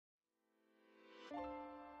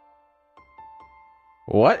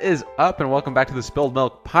What is up, and welcome back to the Spilled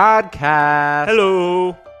Milk Podcast.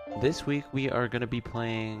 Hello. This week we are going to be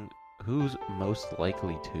playing Who's Most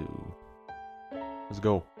Likely To. Let's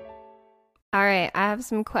go. All right, I have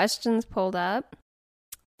some questions pulled up.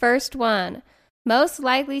 First one, most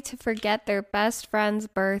likely to forget their best friend's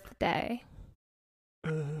birthday.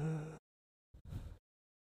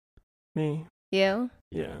 Me. You?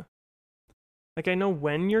 Yeah. Like, I know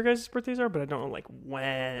when your guys' birthdays are, but I don't know, like,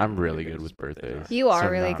 when. I'm really good with birthdays. You are So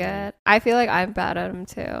really not good. me. I feel like I'm bad at them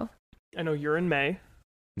too. I know you're in May.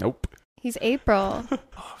 Nope. He's April. Oh,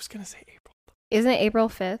 I was going to say April. Isn't it April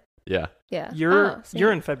 5th? Yeah. Yeah. You're same.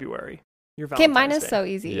 in February. You're Okay, Valentine's mine is Day. so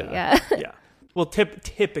easy. Yeah. Yeah. Yeah. Well,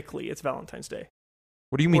 typically, it's Valentine's Day.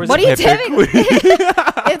 What do you mean? Or is What do you typically?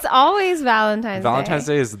 It's always Valentine's Day. Valentine's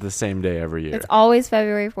Day is the same day every year. It's always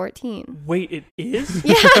February 14. Wait, it is?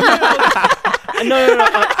 Yeah.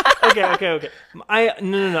 No. Okay.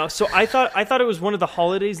 No. So I thought it was one of the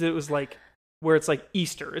holidays that was like, where it's like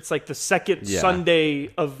Easter. It's like the second Yeah.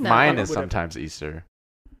 Sunday of... No. Mine is whatever. sometimes Easter.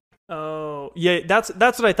 Oh, yeah, that's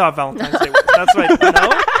what I thought Valentine's Day was. That's what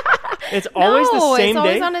no? It's always the same it's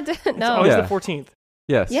always day? on a It's no. always Yeah. the 14th.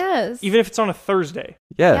 Yes. Yes. Even if it's on a Thursday.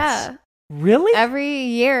 Yes. Yeah. Really? Every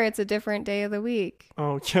year it's a different day of the week.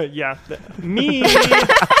 Oh, yeah. Me.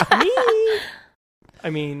 I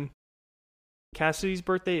mean, Cassidy's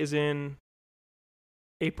birthday is in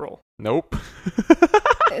April. Nope.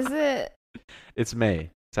 Is it? It's May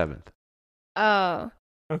 7th. Oh,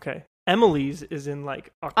 Okay. Emily's is in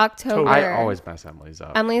like October. I always mess Emily's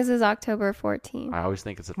up. Emily's is October 14th. I always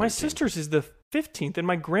think it's the 13th. My sister's is the 15th and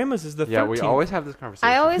my grandma's is the 13th. Yeah, we always have this conversation.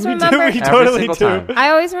 I always We do, remember. we Every totally single do. time. I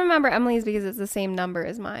always remember Emily's because it's the same number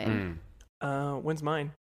as mine. When's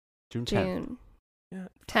mine? June 10th. June. Yeah.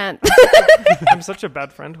 10th. I'm such a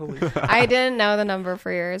bad friend. Holy. I didn't know the number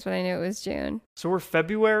for yours, but I knew it was June. So we're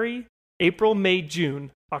February, April, May,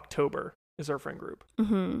 June, October is our friend group.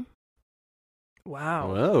 Mm-hmm. Wow.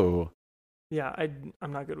 Whoa. Yeah,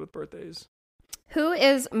 I'm not good with birthdays. Who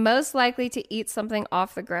is most likely to eat something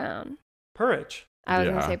off the ground? Puurich. I was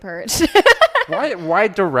Yeah. going to say Puurich. Why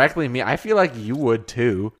directly me? I feel like you would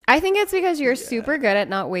too. I think it's because you're Yeah. super good at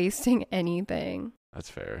not wasting anything. That's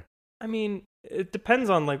fair. I mean, it depends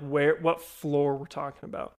on like what floor we're talking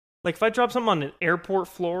about. Like if I drop something on an airport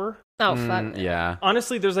floor, Oh, fuck. Yeah.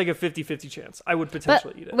 honestly, there's like a 50-50 chance I would But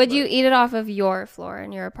potentially eat it. would but- you eat it off of your floor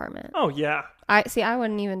in your apartment? Oh yeah. I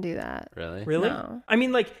wouldn't even do that. Really? Really? No. I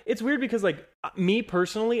mean, like it's weird because like me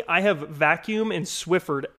personally, I have vacuum and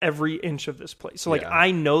Swiffered every inch of this place. So like Yeah.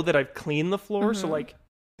 I know that I've cleaned the floor. So Mhm. like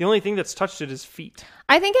the only thing that's touched it is feet.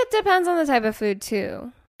 I think it depends on the type of food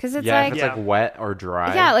too. Because it's yeah, like, if it's Yeah. like wet or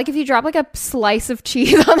dry. yeah, like if you drop like a slice of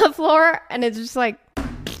cheese on the floor and it's just like,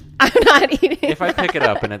 I'm not eating If I pick it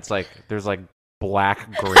up and it's like there's like black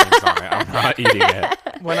grains on it, I'm not eating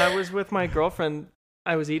it. When I was with my girlfriend,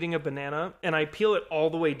 I was eating a banana and I peel it all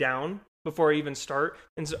the way down before I even start.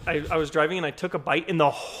 And so I was driving and I took a bite and the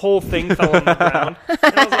whole thing fell on the ground.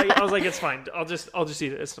 And I was like, it's fine. I'll just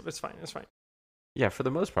eat it. It's fine. It's fine. Yeah, for the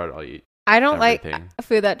most part, I'll eat. I don't like Everything.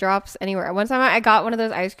 food that drops anywhere. One time I got one of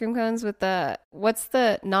those ice cream cones with what's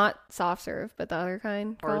the, not soft serve, but the other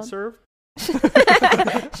kind Hard called? serve.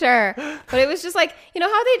 Sure. But it was just like, you know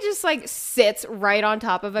how they just like sits right on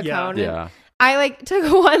top of a Yeah. cone? Yeah. I like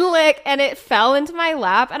took one lick and it fell into my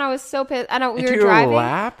lap and I was so pissed. And we Into were your driving.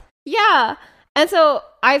 lap? Yeah. And so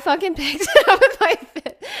I fucking picked it up with my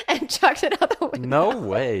fist and chucked it out the window. No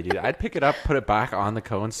way, dude. I'd pick it up, put it back on the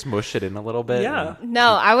cone, smush it in a little bit. Yeah. and-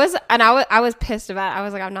 No, I was pissed about it. I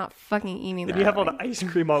was like, I'm not fucking eating that. Did you have all the Like, ice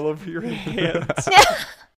cream all over your hands?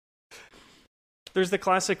 There's the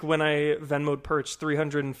classic when I Venmo'd Perch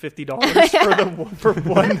 $350 for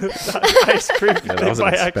one ice cream. Yeah, that was an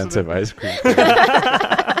by expensive accident.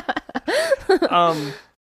 ice cream.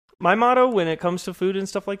 My motto when it comes to food and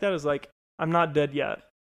stuff like that is like, I'm not dead yet.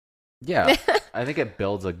 Yeah. I think it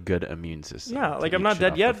builds a good immune system. Yeah, to like I'm eat not shit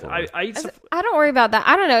dead off the yet. floor. I eat stuff. I don't worry about that.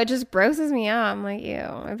 I don't know. It just grosses me out. I'm like, ew.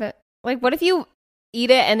 I bet. Like, what if you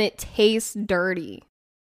eat it and it tastes dirty?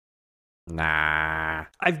 Nah.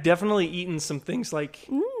 I've definitely eaten some things like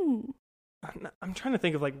Mm. I'm trying to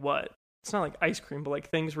think of like what. It's not like ice cream, but like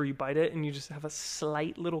things where you bite it and you just have a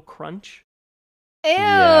slight little crunch. Ew,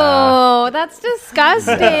 Yeah. that's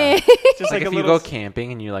disgusting. Just Like like, if a you little. go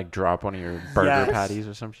camping and you like drop one of your burger Yes. patties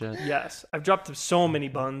or some shit. Yes, I've dropped so many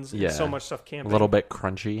buns Yeah. and so much stuff A camping. little bit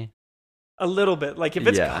crunchy. A little bit. Like if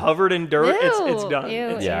it's Yeah. covered in dirt, it's Ew, done. ew,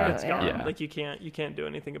 It's, ew, it's gone. yeah. Like you can't do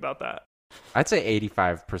anything about that. I'd say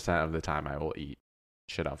 85% of the time I will eat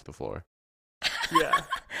shit off the floor. Yeah.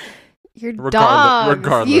 Your Regardless- dogs.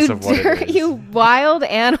 regardless you of what it is. You wild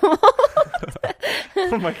animal.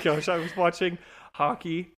 Oh my gosh, I was watching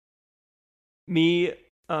hockey. Me,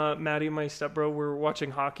 Maddie, and my stepbro were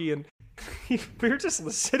watching hockey, and we were just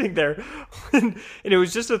sitting there, and it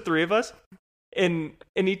was just the three of us. And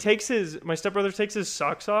my stepbrother takes his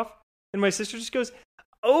socks off, and my sister just goes,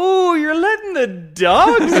 "Oh, you're letting the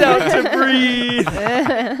dogs out to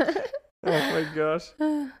breathe." Oh my gosh.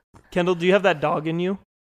 Kendall, do you have that dog in you?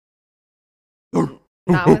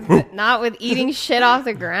 Not with eating shit off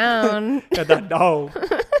the ground. Got that dog.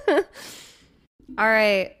 All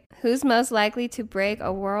right. Who's most likely to break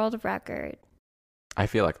a world record? I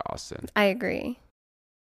feel like Austin. I agree.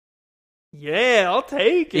 Yeah, I'll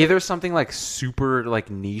take it. Either something like super like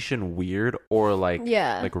niche and weird, or like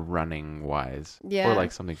Yeah. like running wise, Yeah. or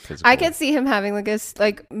like something physical. I could see him having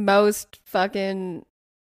like most fucking,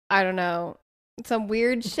 I don't know, some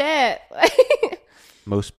weird shit.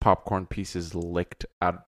 most popcorn pieces licked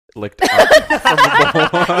out from the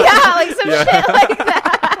bowl. Yeah, like some shit like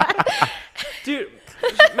that. Dude,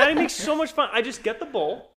 Maddie makes so much fun. I just get the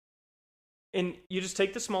bowl, and you just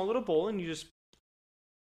take the small little bowl, and you just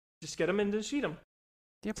get them and just eat them.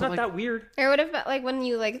 Yeah, It's not that weird. Or what if like when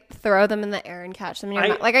you like throw them in the air and catch them in your I-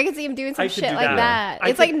 mouth? Like I could see him doing I some could shit do like that. that. I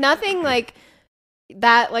It's could- like nothing like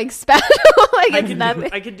that like special. Like it's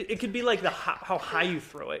nothing. It could be like how high you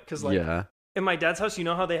throw it, because like yeah. in my dad's house, you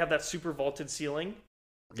know how they have that super vaulted ceiling?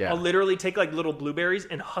 Yeah. I'll literally take like little blueberries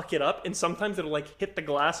and huck it up, and sometimes it'll like hit the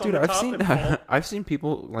glass on Dude, the top and fall. I've seen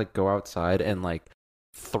people like go outside and like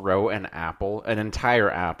throw an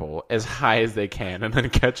entire apple as high as they can and then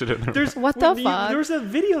catch it in their mouth. What the fuck? There was a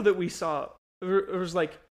video that we saw. It was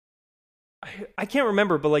like, I can't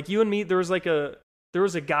remember, but like you and me, there was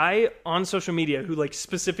a guy on social media who like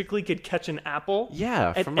specifically could catch an apple.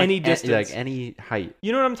 Yeah, at from like, any distance, like any height.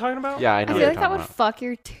 You know what I'm talking about? Yeah, I I know. feel what like you're that would talking fuck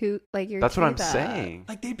your tooth, like your. about. That's what I'm tooth up. saying.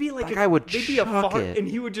 Like they'd be like That guy would they'd be a chuck fart, it. and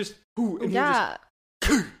he would just and he would Yeah,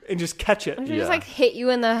 just, and just catch it. I'm sure Yeah. just like hit you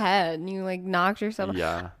in the head and you like knocked yourself.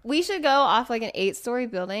 Yeah. We should go off like an 8-story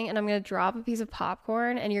building, and I'm gonna drop a piece of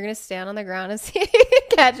popcorn, and you're gonna stand on the ground and see if you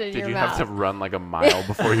can catch it in Did your you mouth. have to run like a mile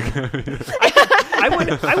before you could?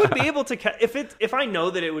 I would be able to catch if I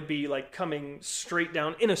know that it would be like coming straight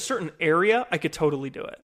down in a certain area. I could totally do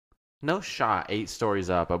it. No shot. 8 stories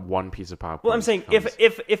up at one piece of popcorn. Well, I'm saying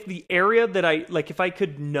if the area that I like, if I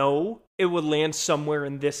could know it would land somewhere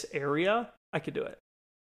in this area, I could do it.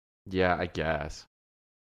 Yeah, I guess.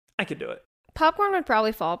 I could do it. Popcorn would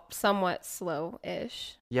probably fall somewhat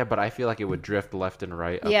slow-ish. Yeah, but I feel like it would drift left and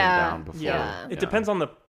right, up Yeah. and down before. Yeah. It depends on the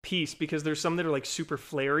piece, because there's some that are like super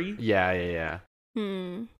flary, Yeah.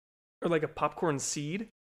 or like a popcorn seed.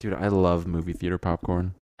 Dude, I love movie theater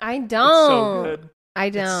popcorn. I It's don't. so good. I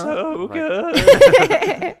It's don't. so Like-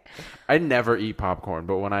 good. I never eat popcorn,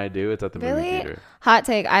 but when I do, it's at the movie Really? theater. Hot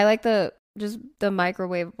take. I like the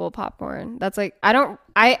microwavable popcorn. That's like I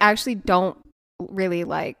actually don't really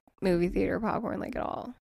like movie theater popcorn like at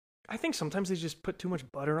all. I think sometimes they just put too much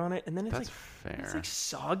butter on it, and then it's That's like fair. it's like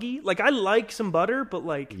soggy. Like I like some butter, but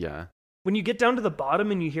like Yeah. when you get down to the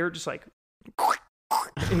bottom and you hear it just like,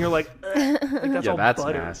 and you're like, "Ugh," like that's Yeah, all that's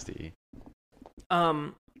butter. nasty.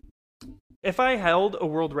 If I held a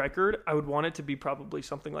world record, I would want it to be probably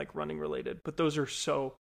something like running related. But those are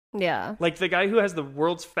so Yeah. like the guy who has the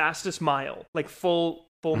world's fastest mile, like full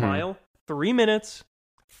Mhm. mile, 3 minutes,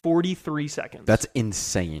 43 seconds. That's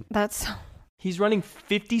insane. That's so He's running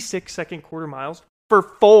 56-second quarter miles for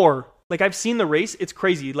 4. Like I've seen the race, it's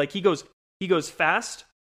crazy. Like he goes fast.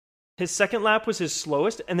 His second lap was his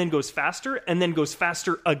slowest, and then goes faster, and then goes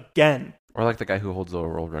faster again. Or like the guy who holds the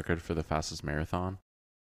world record for the fastest marathon.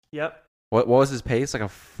 Yep, What was his pace? Like a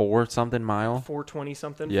 4-something mile? 420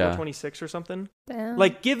 something, Yeah. 426 or something. damn.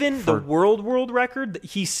 Like given For- the world record that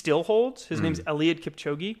he still holds, his Mm. name's Eliud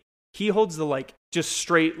Kipchoge. He holds the like just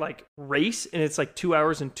straight like race, and it's like 2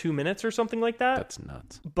 hours and 2 minutes or something like that. That's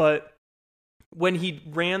nuts. But when he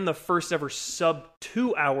ran the first ever sub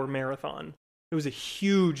 2 hour marathon, it was a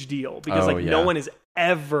huge deal because Oh, like yeah. no one has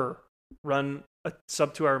ever run a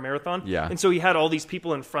sub 2 hour marathon. Yeah. And so he had all these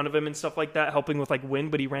people in front of him and stuff like that helping with like win,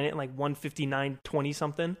 but he ran it in like 1:59:20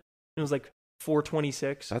 something. And it was like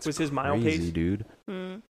 4:26 That's was his mile crazy, pace. dude.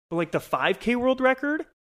 Mm. But like the 5K world record,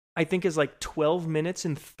 I think is like 12 minutes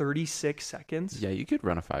and 36 seconds. Yeah, you could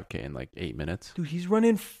run a 5K in like 8 minutes. Dude, he's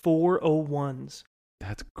running 4:01s.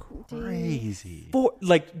 That's crazy.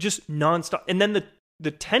 Like just nonstop. And then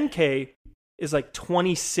the 10K is like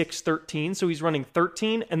 26:13, so he's running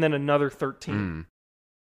 13 and then another 13. Mm.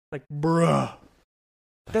 Like, bruh.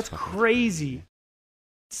 That's fucking crazy.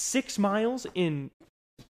 6 miles in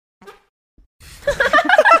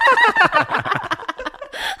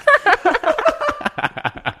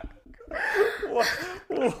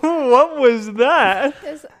what was that?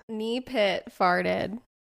 Just knee pit farted.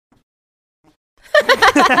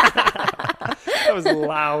 That was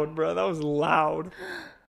loud, bro. That was loud.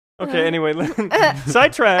 Okay, anyway,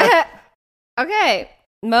 sidetrack. Okay.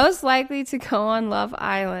 Most likely to go on Love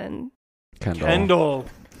Island. Kendall.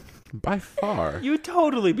 By far. You would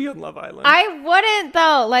totally be on Love Island. I wouldn't,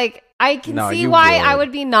 though. Like, I can No, see you why would. I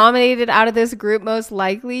would be nominated out of this group most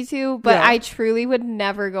likely to, but Yeah. I truly would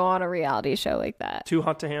never go on a reality show like that. Too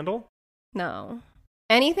hot to handle? No.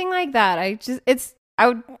 Anything like that. I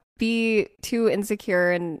would be too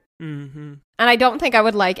insecure and Mm-hmm. I don't think I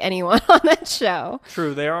would like anyone on that show.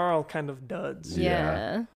 True, they are all kind of duds.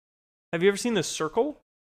 Yeah. Have you ever seen The Circle?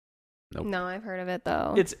 Nope. No, I've heard of it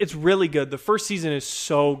though. It's really good. The first season is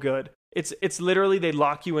so good. It's literally they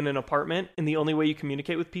lock you in an apartment, and the only way you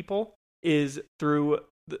communicate with people is through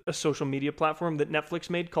a social media platform that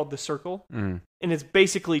Netflix made called The Circle. Mm. And it's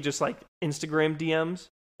basically just like Instagram DMs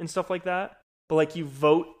and stuff like that. But like you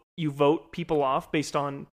vote people off based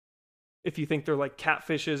on if you think they're like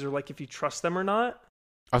catfishes or like if you trust them or not.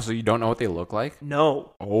 Oh, so you don't know what they look like?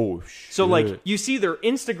 No. Oh, shit. So like you see their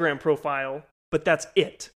Instagram profile, but that's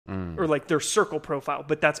it. Mm. Or like their circle profile,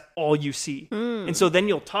 but that's all you see. Mm. And so then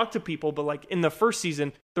you'll talk to people, but like in the first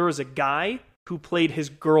season, there was a guy who played his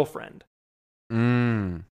girlfriend.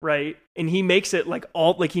 Mm. Right. And he makes it like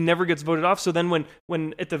all like he never gets voted off. So then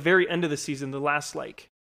when at the very end of the season, the last like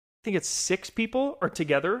I think it's 6 people are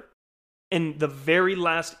together. And the very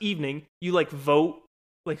last evening, you like vote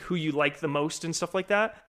like who you like the most and stuff like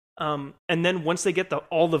that. And then once they get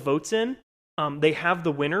all the votes in, they have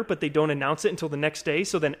the winner, but they don't announce it until the next day.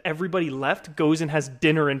 So then everybody left goes and has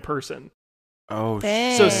dinner in person. Oh,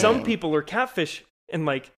 Dang. So some people are catfish, and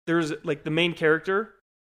like there's like the main character,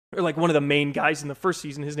 or like one of the main guys in the first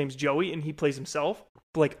season. His name's Joey, and he plays himself.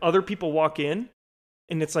 But like other people walk in,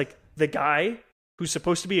 and it's like the guy who's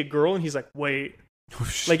supposed to be a girl, and he's like, wait. Oh,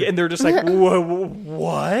 shit. Like, and they're just like,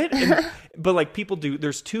 what? But like people do.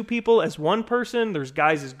 There's 2 people as one person. There's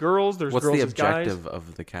guys as girls. There's What's girls the as guys. objective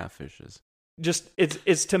of the catfishes? Just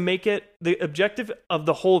it's to make it the objective of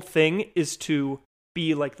the whole thing is to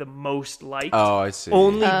be like the most liked. Oh, I see.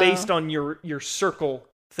 Only Oh. based on your circle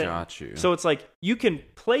thing. Got you. So it's like you can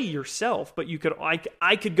play yourself, but you could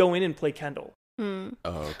I could go in and play Kendall. Mm.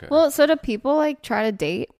 Oh, okay. Well, so do people like try to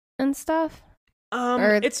date and stuff?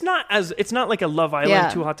 Or- It's not like a Love Island Yeah,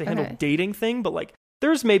 too hot to handle okay. dating thing, but like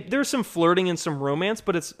there's some flirting and some romance,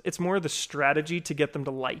 but it's more the strategy to get them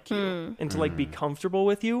to like you and to like be comfortable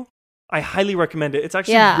with you. I highly recommend it. It's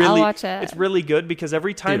actually Yeah, really I'll watch it. It's really good because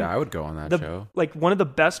every time Dude, I would go on that show. like one of the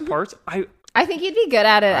best parts I think you'd be good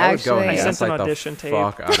at it, I would go actually. and I guess sent an like the audition tape.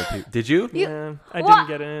 fuck out of people. Did you? I What? didn't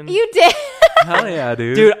get in. You did. Hell yeah,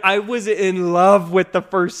 dude. Dude, I was in love with the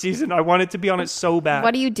first season. I wanted to be on it so bad.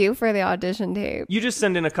 What do you do for the audition tape? You just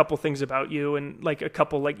send in a couple things about you and like a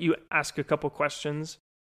couple like you ask a couple questions.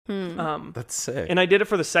 That's sick. And I did it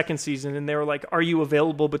for the second season, and they were like, "Are you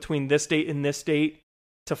available between this date and this date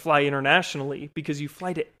to fly internationally? Because you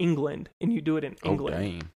fly to England and you do it in England." Oh,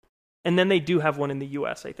 dang. And then they do have one in the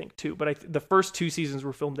U.S., I think, too. But the first 2 seasons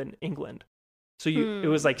were filmed in England, so it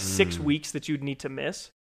was like 6 weeks that you'd need to miss.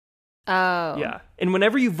 Oh. Yeah. And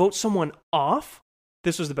whenever you vote someone off,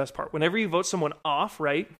 this was the best part. Whenever you vote someone off,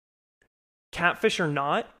 right? Catfish or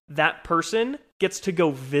not, that person gets to go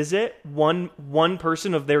visit one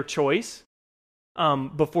person of their choice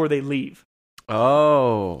before they leave.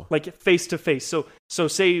 Oh. Like face to face. So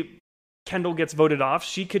say Kendall gets voted off,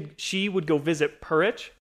 she would go visit Puurich,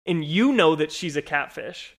 and you know that she's a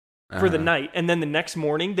catfish for the night. And then the next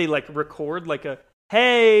morning they like record like a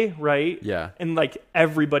hey, right? Yeah. And like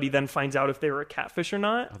everybody then finds out if they were a catfish or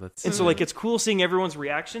not. Oh, that's And so like it's cool seeing everyone's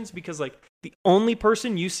reactions because like the only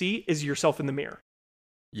person you see is yourself in the mirror.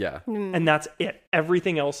 Yeah. And that's it.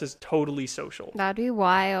 Everything else is totally social. That'd be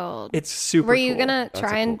wild. It's super Were you cool. gonna That's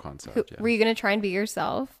try a cool and concept, yeah. were you gonna try and be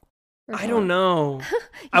yourself? Or I don't know.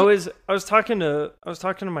 I was talking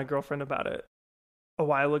to my girlfriend about it a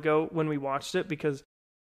while ago when we watched it because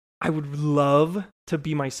I would love to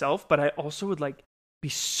be myself, but I also would like be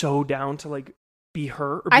so down to like be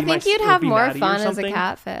her. Or be I think you'd or have be more Maddie or fun as a something.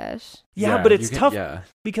 catfish. Yeah, but it's you can- tough Yeah,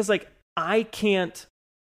 because like I can't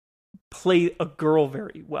play a girl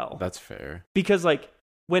very well. that's fair. Because like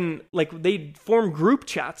when like they form group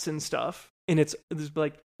chats and stuff, and it's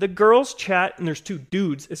like the girls chat and there's 2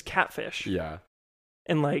 dudes as catfish, Yeah.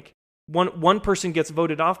 and like one person gets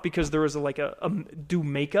voted off because there was a do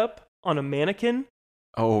makeup on a mannequin,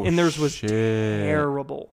 Oh, and theirs was shit.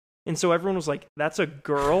 terrible, and so everyone was like, "That's a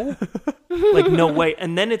girl." Like no way.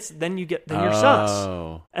 And then you're sus,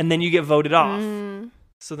 Oh. and then you get voted off. Mm.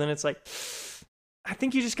 So then it's like, I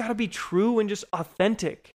think you just got to be true and just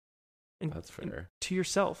authentic. and That's fair. to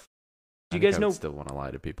yourself. Do I you think guys I know? would still want to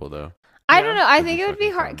lie to people though. I don't know. I That'd think be it would be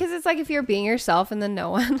fucking hard fun. because it's like if you're being yourself and then no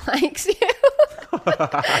one likes you.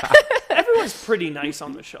 Everyone's pretty nice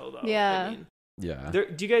on the show, though. Yeah. I mean, Yeah.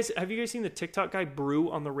 have you guys seen the TikTok guy Brew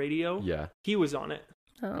on the radio? Yeah. He was on it.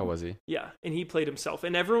 Oh, was he? Yeah, and he played himself,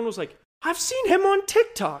 and everyone was like, "I've seen him on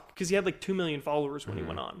TikTok," because he had like 2 million followers when he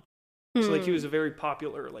went on. So like he was a very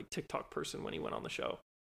popular like TikTok person when he went on the show.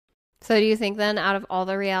 So do you think then, out of all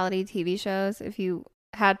the reality TV shows, if you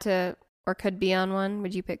had to or could be on one,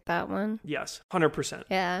 would you pick that one? Yes, 100%.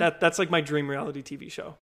 Yeah. That's like my dream reality TV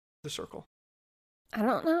show, The Circle. I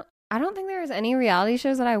don't know. I don't think there's any reality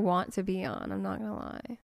shows that I want to be on. I'm not gonna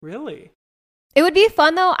lie. Really? It would be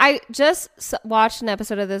fun though. I just watched an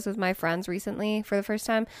episode of this with my friends recently for the first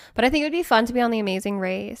time, but I think it would be fun to be on The Amazing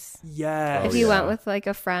Race. Yes. If you went with like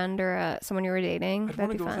a friend or someone you were dating, I'd that'd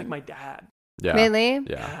want be to go fun. with like my dad. Yeah. Really?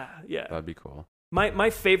 Yeah. Yeah. That'd be cool. My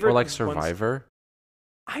favorite Or like ones- Survivor.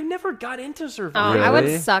 I never got into Oh, Survivor. I would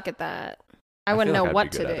Really? suck at that. I I wouldn't feel know like I'd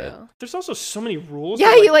what be to good do. at it. There's also so many rules.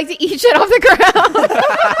 Yeah, that, you like to eat shit off the ground.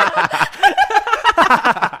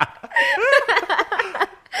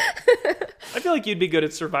 I feel like you'd be good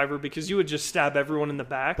at Survivor because you would just stab everyone in the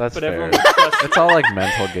back. That's but fair. everyone would trust It's all like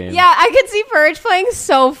mental games. Yeah, I could see Puurich playing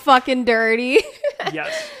so fucking dirty.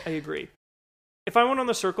 Yes, I agree. If I went on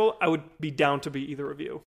The Circle, I would be down to be either of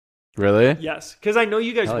you. Really? Yes, because I know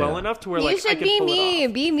you guys Hell well yeah. enough to where You like I should could be pull me. it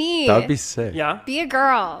off. Be me. That would be sick. Yeah, Be a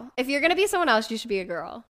girl. If you're gonna be someone else, you should be a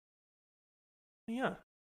girl. yeah,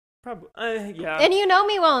 probably. Yeah. And you know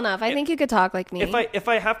me well enough. I think you could talk like me. If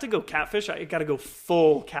I have to go catfish, I got to go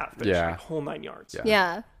full catfish, Yeah. like whole 9 yards. Yeah.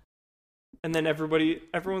 yeah. And then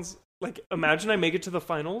everyone's like, imagine I make it to the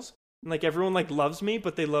finals, and like everyone like loves me,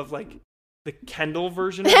 but they love like the Kendall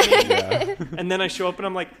version of me. Yeah. And then I show up and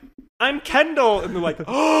I'm like, I'm Kendall, and they're like,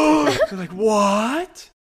 oh, they're like, what?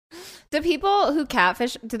 Do people who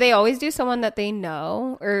catfish, do they always do someone that they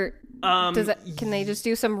know, or can they just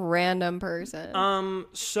do some random person?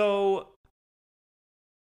 So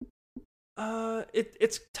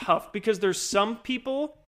it's tough because there's some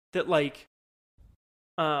people that like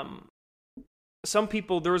some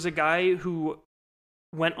people, there was a guy who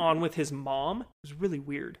went on with his mom. It was really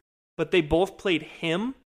weird. But they both played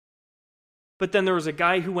him. But then there was a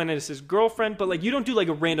guy who went as his girlfriend, but like you don't do like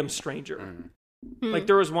a random stranger. Like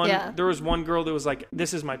there was one girl that was like,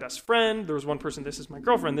 this is my best friend. There was one person, this is my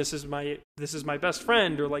girlfriend, this is my best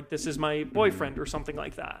friend, or like this is my boyfriend, or something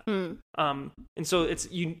like that. And so it's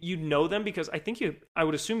you know them because I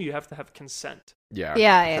would assume you have to have consent Yeah.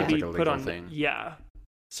 Yeah. to It's be like a put legal on. thing. Yeah.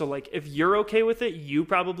 So like if you're okay with it, you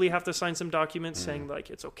probably have to sign some documents saying like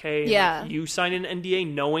it's okay. And, Yeah. like, you sign an NDA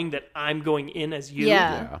knowing that I'm going in as you.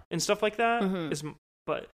 Yeah. And stuff like that. Mhm.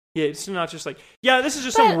 But yeah, it's not just like, yeah, this is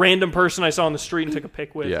just some random person I saw on the street and took a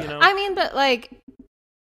pic with, Yeah. you know? I mean, but like,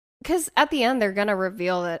 because at the end they're gonna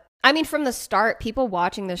reveal that. I mean, from the start, people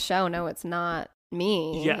watching the show know it's not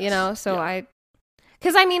me. Yes. You know, so Yeah.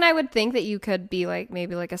 because I mean, I would think that you could be like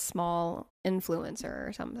maybe like a small influencer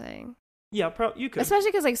or something. Yeah, you could. Especially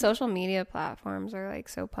because like social media platforms are like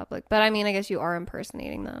so public. But I mean, I guess you are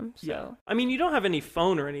impersonating them. So. Yeah. I mean, you don't have any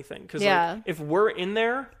phone or anything. Because Yeah. like, if we're in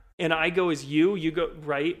there and I go as you go,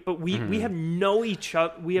 right? But we have each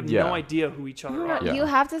other. We have Yeah. no idea who each other are. Yeah. You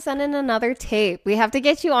have to send in another tape. We have to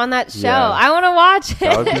get you on that show. Yeah. I want to watch it.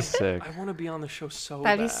 That would be sick. I want to be on the show so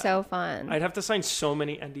That'd bad. be so fun. I'd have to sign so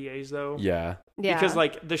many NDAs though. Yeah. yeah. Because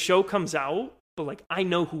like the show comes out, but like I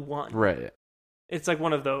know who won. Right. It's like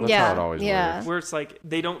one of those. That's how it always yeah. works. Where it's like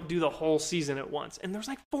they don't do the whole season at once. And there's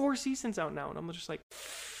like 4 seasons out now. And I'm just like,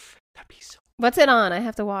 that'd be so. What's it on? I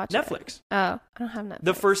have to watch it. Netflix. Oh, I don't have Netflix.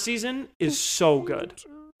 The first season is so good.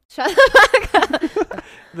 Shut the fuck up.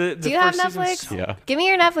 The Do you have first season's Netflix? so- Yeah. Give me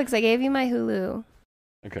your Netflix. I gave you my Hulu.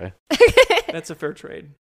 Okay. That's a fair trade.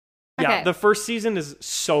 Yeah, Okay. the first season is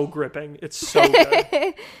so gripping. It's so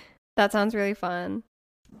good. That sounds really fun.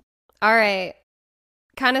 All right.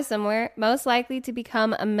 Kind of similar. Most likely to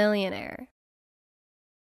become a millionaire.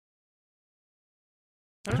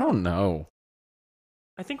 I don't know.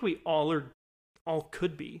 I think we all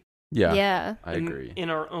could be. Yeah. Yeah. I agree. In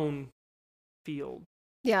our own field.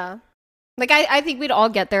 Yeah. Like I think we'd all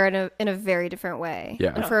get there in a very different way.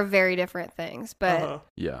 Yeah. And for very different things. But Uh-huh.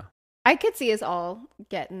 Yeah. I could see us all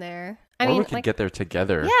getting there. I Or mean, we could like get there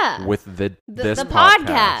together. Yeah. With this the podcast.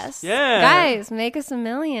 podcast. Yeah. Guys, make us a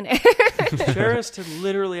millionaire. Share us to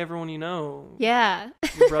literally everyone you know. Yeah.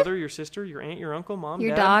 Your brother, your sister, your aunt, your uncle, mom,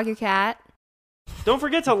 Your dad. dog, your cat. Don't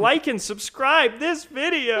forget to like and subscribe this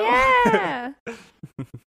video. Yeah.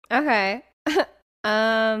 Okay.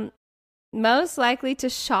 Most likely to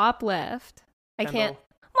shoplift. I can't.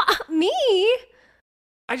 Me?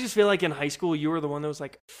 I just feel like in high school you were the one that was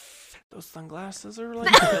like, those sunglasses are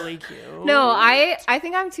like really cute. No, I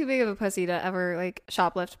think I'm too big of a pussy to ever like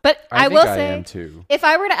shoplift. But I think will I say, am too. if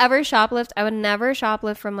I were to ever shoplift, I would never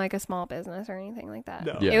shoplift from like a small business or anything like that.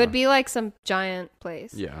 No. Yeah. It would be like some giant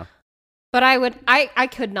place. Yeah. But I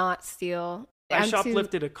could not steal. I I'm too-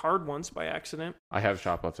 shoplifted a card once by accident. I have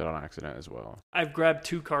shoplifted on accident as well. I've grabbed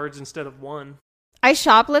 2 cards instead of 1. I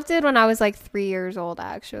shoplifted when I was like 3 years old,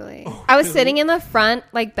 actually. Oh, I was really? sitting in the front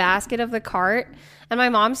like basket of the cart, and my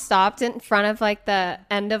mom stopped in front of like the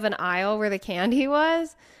end of an aisle where the candy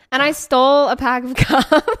was, and I stole a pack of gum.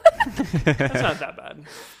 That's not that bad.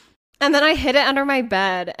 And then I hid it under my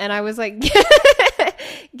bed, and I was like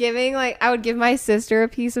giving like I would give my sister a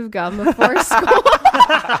piece of gum before school.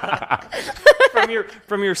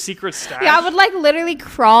 from your secret stash. Yeah, I would like literally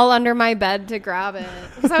crawl under my bed to grab it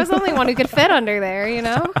because I was the only one who could fit under there, you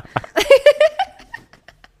know.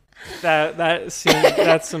 That's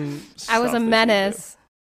some. I was stuff a that you menace.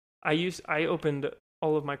 do. I opened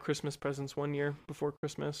all of my Christmas presents one year before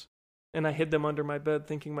Christmas, and I hid them under my bed,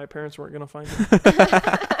 thinking my parents weren't gonna find them.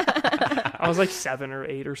 I was like 7 or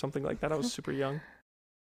 8 or something like that. I was super young.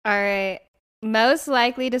 All right. Most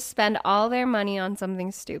likely to spend all their money on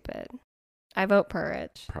something stupid. I vote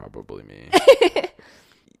Puurich. Probably me.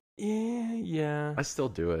 Yeah. I still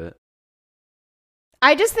do it.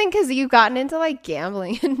 I just think because you've gotten into like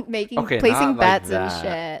gambling and placing not like bets and that.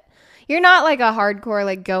 shit. You're not like a hardcore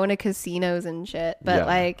like going to casinos and shit, but Yeah.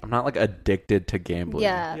 like I'm not like addicted to gambling.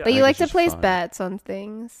 yeah, Yeah. but you I like think to it's place just fun. bets on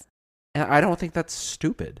things. And I don't think that's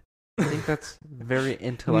stupid. I think that's very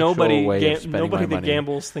intellectual way of spending nobody my that money.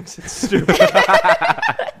 gambles thinks it's stupid.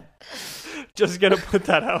 Just gonna put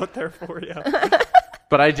that out there for you.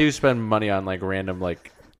 But I do spend money on like random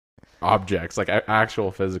like objects, like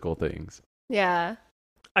actual physical things. Yeah.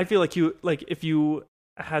 I feel like if you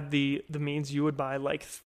had the means, you would buy like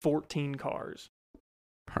 14 cars.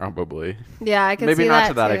 Probably. Yeah, I could Maybe see not that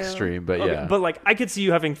to that too. extreme, but Okay, yeah. but like I could see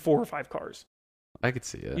you having 4 or 5 cars. I could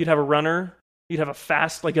see it. You'd have a runner. You'd have a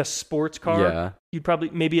fast, like a sports car. Yeah. You'd probably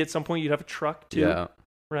maybe at some point you'd have a truck too. Yeah.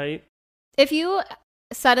 Right. If you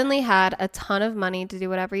suddenly had a ton of money to do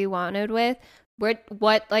whatever you wanted with,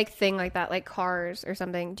 what like thing like that, like cars or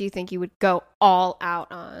something, do you think you would go all out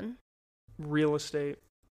on? Real estate.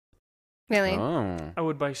 Really? Oh. I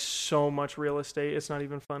would buy so much real estate. It's not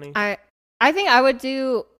even funny. I think I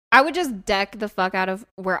would just deck the fuck out of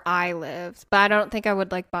where I lived, but I don't think I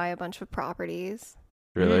would like buy a bunch of properties.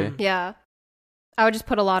 Really? Mm. Yeah. I would just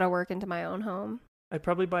put a lot of work into my own home. I'd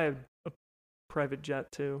probably buy a private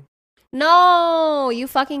jet too. No, you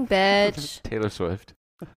fucking bitch. Taylor Swift.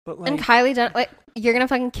 But like, And Kylie Jenner, like, you're gonna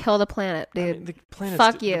fucking kill the planet, I dude. mean, the planet's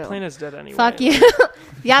Fuck you. The planet's dead anyway. Fuck you.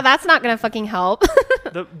 Yeah, that's not gonna fucking help.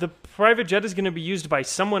 The private jet is going to be used by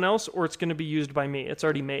someone else, or it's going to be used by me. It's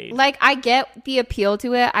already made. Like, I get the appeal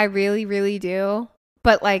to it. I really, really do.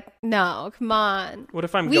 But like, no, come on. What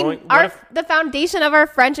if I'm going? The foundation of our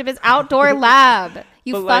friendship is outdoor lab.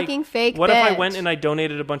 You But, like, fucking fake What bitch. if I went and I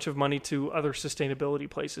donated a bunch of money to other sustainability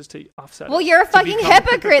places to offset? Well, it, you're a to fucking become-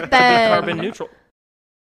 hypocrite to be then. carbon neutral.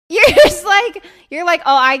 You're like,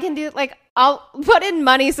 oh, I can do like I'll put in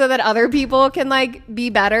money so that other people can like be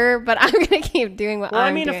better, but I'm gonna keep doing what Well, I'm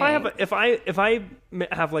I mean, doing. if I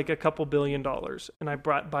have like a couple $1 billion and I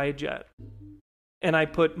buy a jet, and I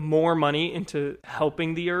put more money into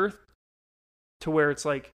helping the Earth, to where it's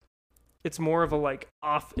like, it's more of a like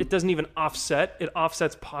off. It doesn't even offset. It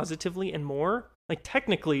offsets positively and more. Like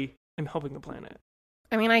technically, I'm helping the planet,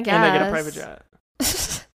 I mean, I guess. and I get a private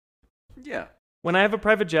jet. Yeah. When I have a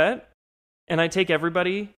private jet and I take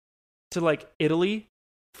everybody to like Italy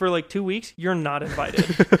for like 2 weeks, you're not invited.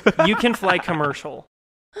 You can fly commercial.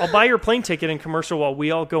 I'll buy your plane ticket in commercial while we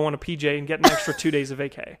all go on a PJ and get an extra 2 days of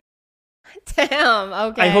vacay. Damn.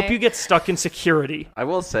 Okay. I hope you get stuck in security. I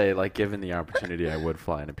will say, like, given the opportunity, I would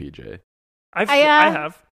fly in a PJ. I I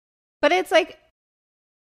have. But it's like,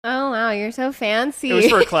 oh wow, you're so fancy. It was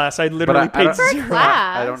for a class. I literally I paid don't- For a zero.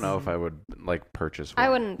 class. I don't know if I would, like, purchase one. I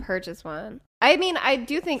wouldn't purchase one. I mean, I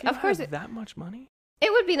do think, If you of course, have that much money.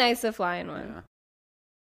 it would be nice to fly in one. Yeah.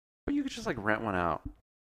 But you could just, like, rent one out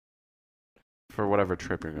for whatever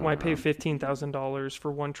trip you're going Why on. pay $15,000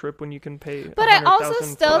 for one trip when you can pay? But I also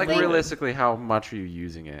 100,000 still for Like, think- realistically, how much are you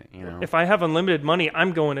using it, you know? If I have unlimited money,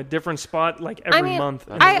 I'm going a different spot like every mean, month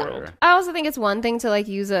in I- the world. I also think it's one thing to like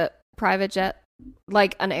use a private jet,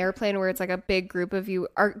 like an airplane where it's like a big group of you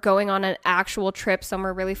are going on an actual trip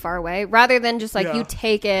somewhere really far away, rather than just like Yeah. you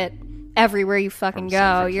take it everywhere you fucking From go.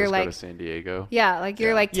 San You're Francisco like, to San Diego. yeah, like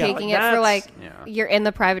you're Yeah. like Yeah, taking like it for like Yeah. you're in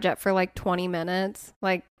the private jet for like 20 minutes.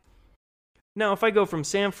 Like, Now, if I go from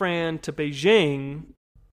San Fran to Beijing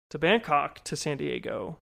to Bangkok to San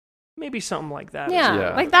Diego, maybe something like that. Yeah,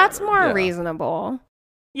 Yeah. like that's more Yeah. reasonable.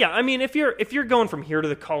 Yeah, I mean, if you're going from here to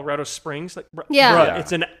the Colorado Springs, like, Yeah. bruh, Yeah.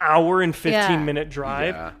 it's an hour and 15 Yeah. minute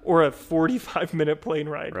drive Yeah. or a 45-minute plane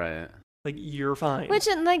ride. Right. Like, you're fine. Which,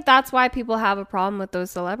 and like, that's why people have a problem with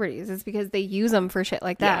those celebrities. Is because they use them for shit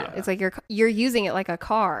like that. Yeah. It's like you're using it like a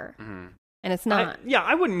car, Mhm. and it's not.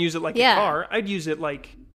 I wouldn't use it like Yeah. a car. I'd use it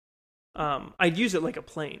like a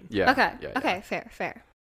plane. Yeah. Okay. Yeah, Okay. Fair.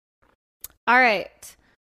 All right.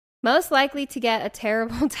 Most likely to get a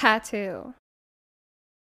terrible tattoo.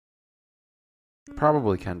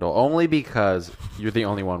 Probably Kendall, only because you're the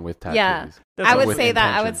only one with tattoos. Yeah. That's I a- would with say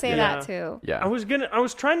that. I would intentions, say yeah. that too. Yeah. I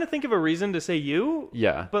was trying to think of a reason to say you,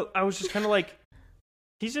 Yeah. but I was just kind of like,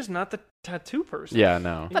 he's just not the tattoo person. Yeah.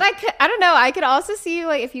 No. But I don't know. I could also see you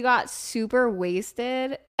like if you got super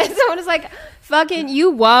wasted and someone is like, "Fucking,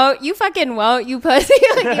 you fucking won't, you pussy."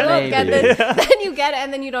 Like you won't get Maybe. it. Then you get it,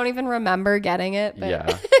 and then you don't even remember getting it. But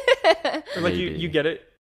Yeah. Or like Maybe. you get it.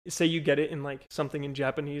 Say you get it in like something in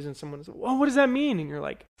Japanese, and someone's like, "Well, what does that mean?" And you're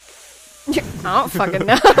like, I don't fucking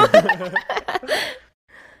know.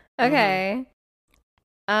 Okay.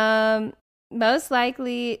 Most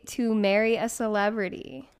likely to marry a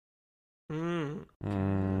celebrity.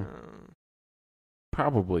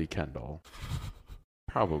 Probably Kendall.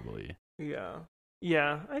 Probably.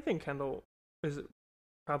 Yeah. I think Kendall is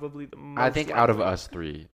probably the most. I think out of likely. us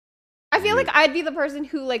three. I feel You- like I'd be the person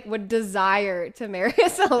who like would desire to marry a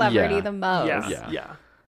celebrity Yeah. the most. Yeah.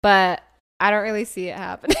 But I don't really see it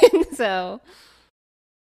happening. So,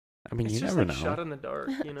 I mean, It's you just never like know. shot in the dark,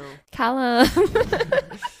 you know. Callum.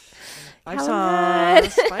 Five Callum.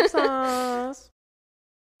 sauce. 5 sauce.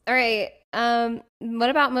 All right. What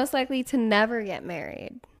about most likely to never get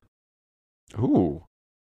married? Ooh.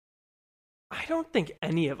 I don't think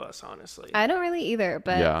any of us, honestly. I don't really either,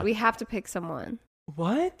 but Yeah. we have to pick someone.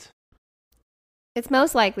 What? It's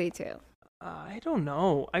most likely to. I don't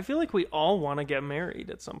know. I feel like we all want to get married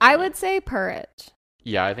at some point. I would say Puurich.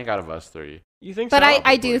 Yeah, I think out of us three. You think But so?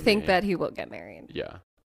 I do Probably think me. that he will get married. Yeah.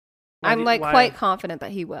 Why I'm do- like why- quite confident that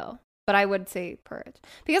he will. But I would say Puurich.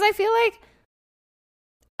 Because I feel like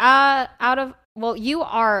you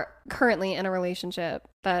are currently in a relationship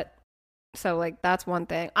so like that's one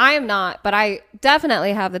thing. I am not, but I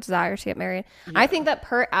definitely have the desire to get married. I think that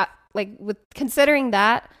with considering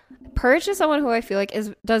that, Puurich is someone who I feel like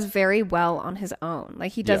does very well on his own.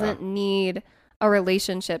 Like he doesn't need a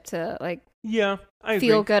relationship to like Yeah, I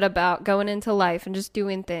feel agree. good about going into life and just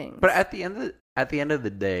doing things. But at the end of the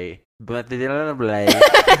day,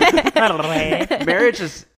 marriage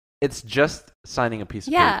is it's just signing a piece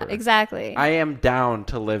of yeah, paper. exactly. I am down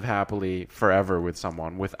to live happily forever with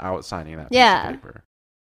someone without signing that piece Yeah. of paper.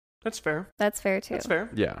 That's fair. That's fair too. That's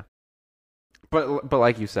fair. Yeah. But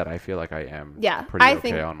like you said, I feel like I am Yeah, pretty I okay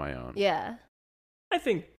think- on my own. Yeah. I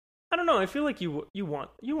don't know. I feel like you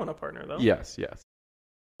want a partner though. Yes.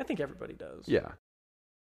 I think everybody does. Yeah.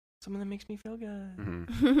 Someone that makes me feel good.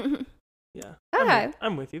 Mhm. Yeah. Okay.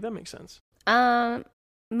 I'm with you. That makes sense.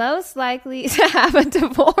 Most likely to have a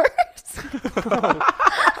divorce.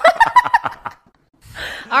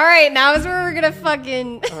 All right, now is where we're gonna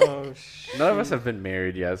fucking. Oh shit. None of us have been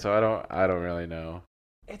married yet, so I don't really know.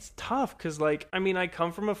 It's tough because, like, I mean, I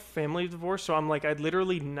come from a family divorce, so I'm like, I'd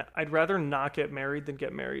rather not get married than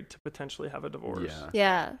get married to potentially have a divorce. Yeah.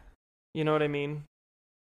 Yeah. You know what I mean?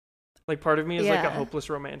 Like, part of me is like a Yeah. hopeless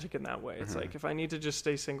romantic in that way. It's Mhm. like, if I need to just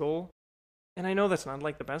stay single, and I know that's not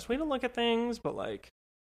like the best way to look at things, but like,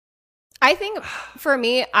 I think for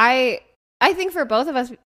me, I think for both of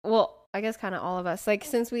us, well, I guess kind of all of us, like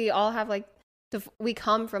since we all have like we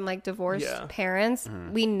come from like divorced Yeah. parents,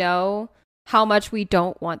 Mhm. we know how much we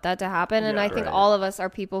don't want that to happen, and Yeah, I think right. all of us are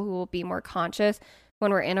people who will be more conscious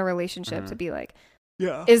when we're in a relationship to Mhm. be like,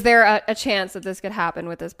 yeah. is there a chance that this could happen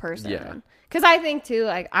with this person? Yeah. Because I think too,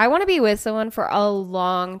 like I want to be with someone for a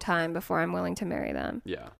long time before I'm willing to marry them.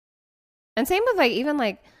 Yeah. And same with like even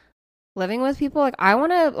like living with people, like I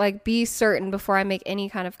want to like be certain before I make any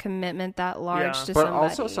kind of commitment that large Yeah. to But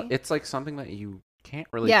somebody. also, it's like something that you can't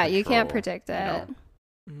really. yeah, you can't control, predict you it. know?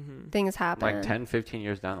 Mm-hmm. Things happen. Like 10, 15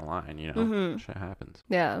 years down the line, you know, Mhm. shit happens.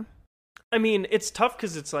 Yeah. I mean, it's tough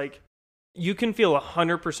because it's like you can feel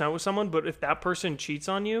 100% with someone, but if that person cheats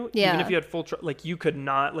on you, even Yeah. if you had full like you could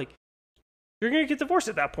not like you're gonna get divorced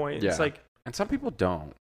at that point. Yeah. It's like And some people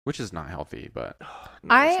don't, which is not healthy. But no, it's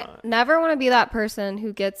I not. never want to be that person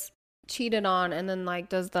who gets cheated on and then like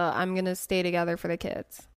does the I'm going to stay together for the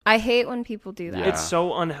kids. I hate when people do that. Yeah. It's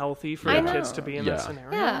so unhealthy for I the kids know. to be in Yeah. that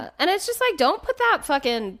scenario. Yeah. And it's just like don't put that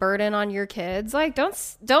fucking burden on your kids. Like don't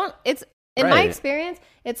it's in my Right. experience,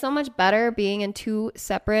 it's so much better being in two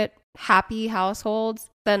separate happy households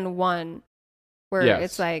than one where Yes.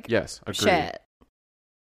 it's like, yes, agree. shit.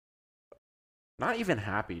 Not even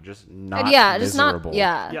happy, just not Yeah, just miserable. not,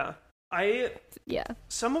 yeah. Yeah. Yeah.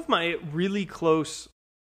 Some of my really close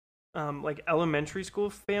like elementary school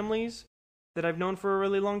families that I've known for a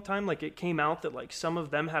really long time, like it came out that like some of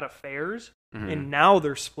them had affairs and now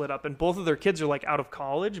they're split up and both of their kids are like out of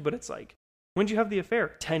college, but it's like, when did you have the affair?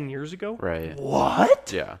 10 years ago? Right.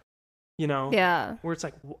 What? Yeah. You know? Yeah. Where it's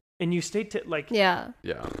like, and you stayed to like, Yeah.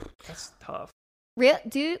 Yeah. that's tough.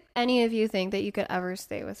 Do any of you think that you could ever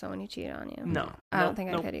stay with someone who cheated on you? No. I don't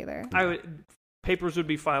think I could either. Papers would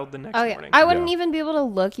be filed the next Oh, yeah. morning. I wouldn't even be able to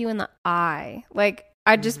look you in the eye. Like,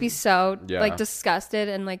 I'd just be so, Yeah. like, disgusted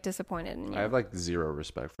and, like, disappointed in you. I have like zero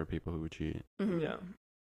respect for people who cheat. Mhm. Yeah.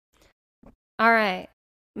 All right.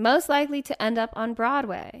 Most likely to end up on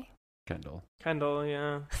Broadway. Kendall. Kendall,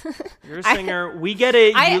 yeah. You're a singer. We get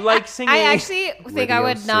it. You like singing. I actually think I Radio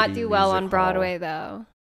would not City do well on Music Broadway, though.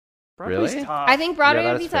 Broadway's Really? tough. I think Broadway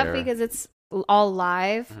Yeah, would be that's tough fair. because it's all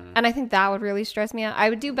live, Mhm. and I think that would really stress me out. I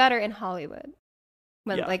would do better in Hollywood,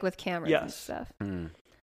 when, Yeah. like with cameras and Yes. stuff. Hmm.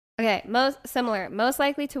 Okay, most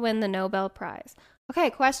likely to win the Nobel Prize. Okay,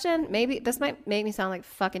 question. Maybe this might make me sound like a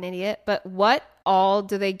fucking idiot, but what all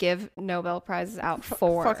do they give Nobel Prizes out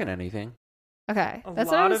for? Fucking anything. Okay, A that's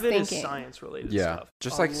what I lot was of it thinking. is science related Yeah. stuff.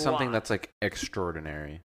 Just A like something lot. that's like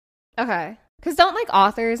extraordinary. Okay, because don't like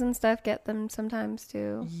authors and stuff get them sometimes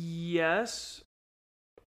too? Yes.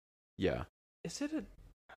 Yeah. Is it a...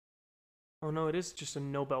 Oh, no, it is just a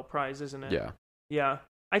Nobel Prize, isn't it? Yeah. Yeah.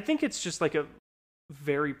 I think it's just like a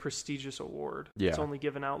very prestigious award. Yeah. It's only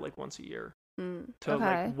given out like once a year. To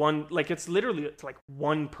Okay. like one... Like it's literally it's like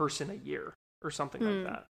one person a year or something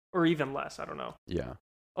like that. Or even less. I don't know. Yeah.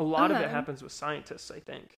 A lot of Okay. it happens with scientists, I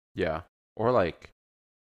think. Yeah. Or like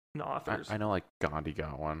And authors. I know like Gandhi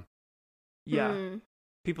got one. Yeah. Mm.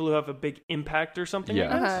 People who have a big impact or something.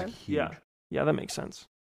 Yeah. I guess. Okay. It's, like, huge. Yeah. Yeah, that makes sense.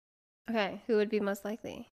 Okay, who would be most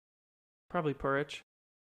likely? Probably Puurich.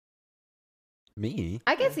 Me?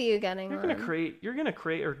 I could see you getting You're one. gonna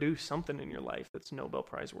create or do something in your life that's Nobel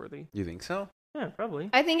Prize worthy. You think so? Yeah, probably.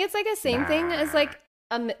 I think it's like the same thing as like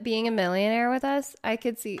being a millionaire with us. I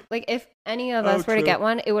could see like if any of us were to true. get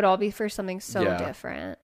one, it would all be for something so Yeah.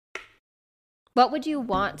 different. What would you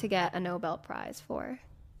want to get a Nobel Prize for?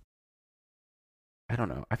 I don't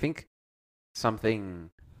know. I think something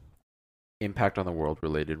impact on the world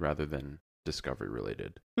related rather than discovery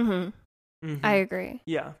related. Mm-hmm. Mhm. I agree.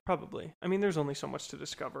 Yeah, probably. I mean, there's only so much to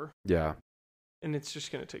discover, Yeah. and it's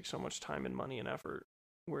just going to take so much time and money and effort.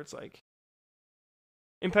 Where it's like,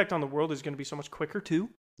 impact on the world is going to be so much quicker too.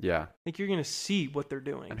 Yeah. Like you're going to see what they're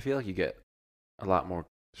doing. And I feel like you get a lot more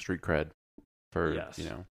street cred for, Yes. you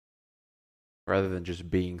know, rather than just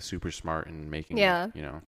being super smart and making, Yeah. you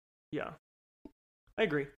know. Yeah, I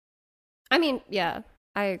agree. I mean, yeah,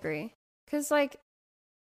 I agree. Because like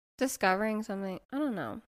discovering something, I don't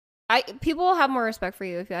know. People will have more respect for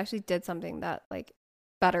you if you actually did something that like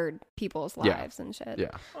bettered people's Yeah. lives and shit.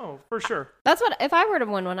 Yeah. Oh, for sure. That's what if I were to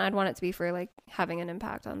win one, I'd want it to be for like having an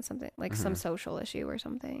impact on something, like some Mhm. social issue or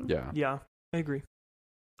something. Yeah. Yeah, I agree.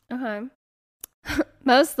 Okay.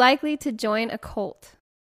 Most likely to join a cult.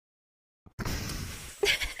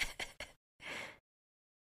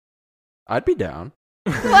 I'd be down.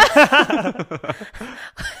 What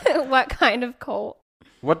kind of cult?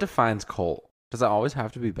 What defines cult? Does it always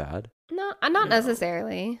have to be bad? No, not No.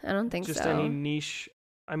 necessarily. I don't think Just so. any niche.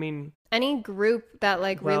 I mean, Any group that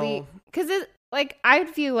like really, well, because it like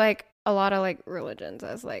I'd view like a lot of like religions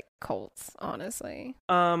as like cults, honestly.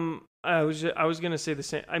 I was gonna say the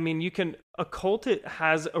same. I mean, a cult, it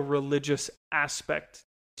has a religious aspect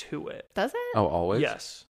to it. Does it? Oh, always?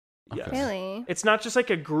 Yes. Okay. Yes. Really? It's not just like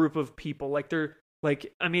a group of people. Like they're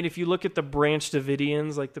like, I mean, if you look at the Branch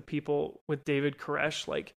Davidians, like the people with David Koresh,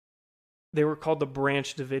 like they were called the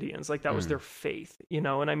Branch Davidians. Like that was their faith, you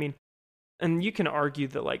know? And I mean, and you can argue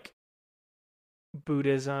that like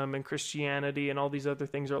Buddhism and Christianity and all these other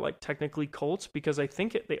things are like technically cults because I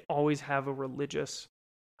think they always have a religious.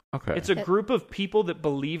 Okay. It's a group of people that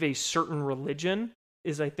believe a certain religion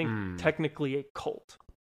is, I think, technically a cult.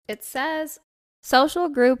 It says social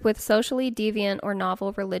group with socially deviant or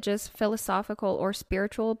novel religious, philosophical, or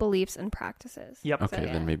spiritual beliefs and practices. Yep. Okay, So,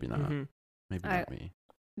 yeah. then maybe not. Mhm. Maybe not me.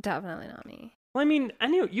 Definitely not me. Well, I mean,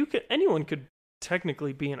 anyone could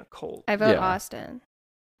technically be in a cult. I vote Yeah. Austin.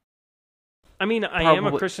 I mean, I am a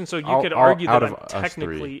Probably- Christian, so you I'll- could I'll- argue out that of I'm us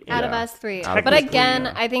technically three. in Out it. of us three. Out of But us again,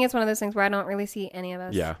 three, yeah. I think it's one of those things where I don't really see any of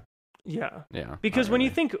us. Yeah. Yeah. Yeah. Because not when you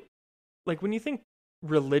really. think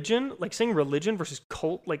religion, like saying religion versus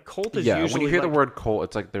cult, like cult is yeah, usually when you hear like, the word cult,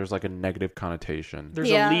 it's like there's like a negative connotation. there's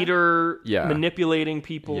Yeah. a leader Yeah. manipulating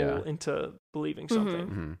people Yeah. into believing Mhm. something.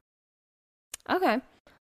 Mhm. Okay.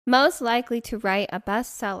 Most likely to write a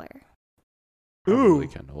bestseller. Probably Ooh.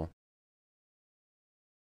 Kendall.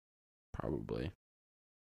 Probably.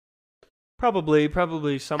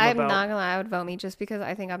 Probably some I'm about. not gonna lie, I would vote me just because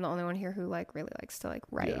I think I'm the only one here who like really likes to like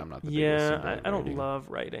write. Yeah, I'm not the biggest Yeah, into I don't writing. love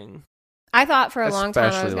writing. I thought for a long time I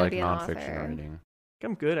was Especially gonna like be an nonfiction author. writing.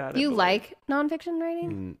 I'm good at it. You but, like nonfiction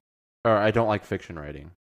writing? Or I don't like fiction writing.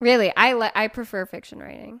 Really? I prefer fiction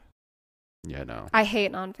writing. Yeah, no. I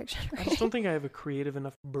hate nonfiction I just writing. don't think I have a creative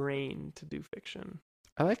enough brain to do fiction.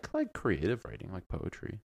 I like creative writing, like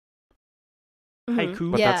poetry. Mhm.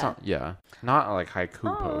 Haiku? But Yeah. that's not like haiku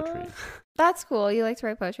Aw. poetry. That's cool. You like to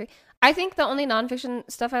write poetry. I think the only nonfiction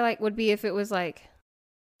stuff I like would be if it was like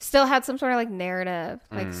still had some sort of like narrative,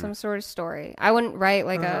 like some sort of story. I wouldn't write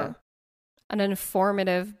like an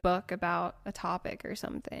informative book about a topic or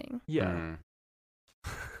something. Yeah.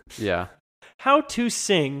 Yeah. How to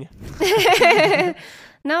sing.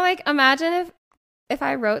 No, like imagine if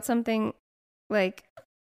I wrote something like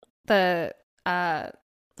the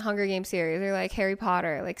Hunger Games series or like Harry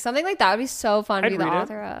Potter, like something like that would be so fun to I'd be the read it.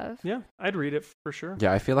 author of. Yeah, I'd read it for sure.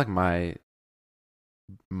 Yeah, I feel like my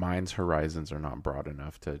mind's horizons are not broad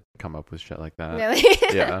enough to come up with shit like that. Really?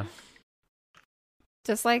 Yeah.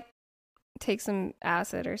 Just like take some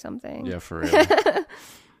acid or something. Yeah, for real.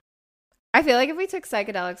 I feel like if we took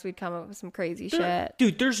psychedelics, we'd come up with some crazy shit.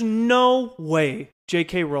 Dude, there's no way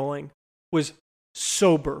J.K. Rowling was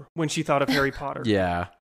sober when she thought of Harry Potter. Yeah.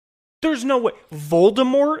 There's no way.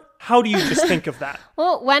 Voldemort? How do you just think of that?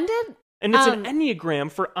 Well, when did And it's an Enneagram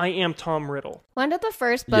for I am Tom Riddle. the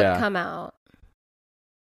first book Yeah. come out?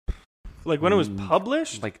 Like when it was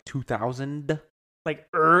published? Like 2000? Like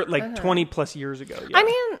 20 plus years ago. Yeah. I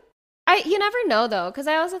mean, you never know though, because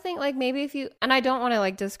I also think like maybe if you, and I don't want to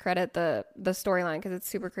like discredit the storyline because it's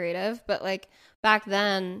super creative, but like back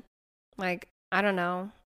then, like I don't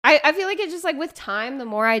know, I feel like it's just like with time, the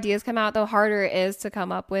more ideas come out, the harder it is to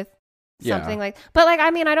come up with something like. But like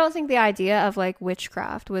I mean, I don't think the idea of like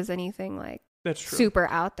witchcraft was anything like That's true. super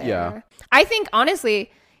out there. Yeah. I think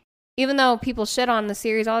honestly, even though people shit on the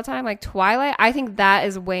series all the time, like Twilight, I think that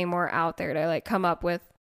is way more out there to like come up with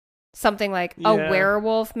something like a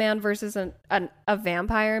werewolf man versus a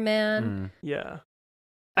vampire man. Yeah.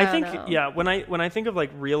 I I don't think know. yeah, when I think of like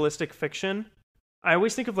realistic fiction, I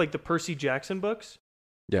always think of like the Percy Jackson books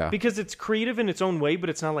Yeah. because it's creative in its own way, but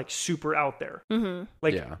it's not like super out there. Mm-hmm.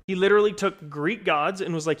 Like Yeah. he literally took Greek gods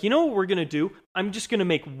and was like, you know what we're gonna do? I'm just gonna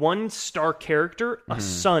make one star character a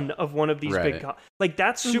son of one of these Right. big gods. Like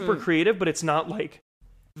that's super creative, but it's not like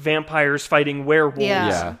vampires fighting werewolves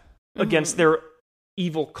Yeah. against their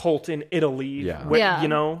evil cult in Italy. Yeah. Yeah. You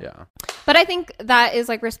know? Yeah. But I think that is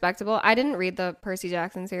like respectable. I didn't read the Percy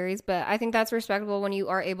Jackson series, but I think that's respectable when you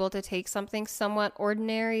are able to take something somewhat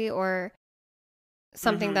ordinary or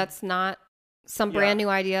something that's not some brand new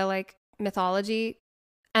idea like mythology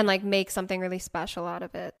and like make something really special out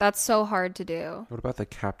of it. That's so hard to do. What about the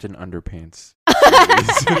Captain Underpants?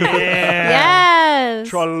 Yes.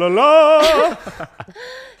 Tra-la-la!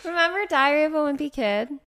 Remember Diary of a Wimpy Kid?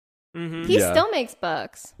 Mm-hmm. He Yeah. still makes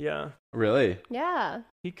books. Yeah. Really? Yeah.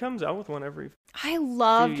 He comes out with one every... I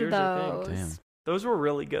loved years, I think. those. Damn. Those were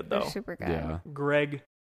really good, They're though. super good. Yeah. Greg.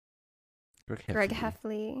 Greg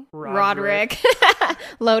Heffley. Roderick.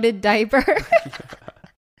 Loaded diaper.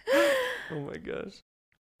 Oh my gosh.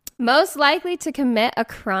 Most likely to commit a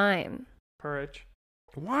crime. Puurich.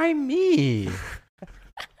 Why me?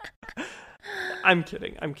 I'm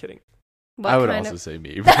kidding. What I would kind also of- say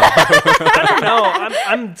me. I don't know.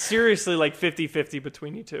 I'm seriously like 50-50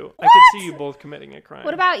 between you two. I could see you both committing a crime.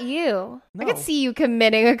 What about you? I could No. see you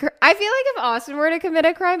committing a crime. I feel like if Austin were to commit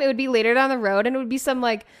a crime, it would be later down the road and it would be some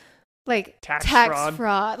like Tax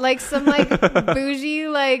fraud. Like some like bougie,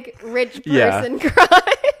 like rich Yeah. person crime.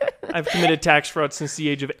 I've committed tax fraud since the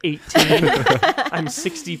age of 18. I'm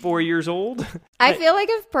 64 years old. I feel like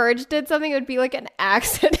if Purge did something, it would be like an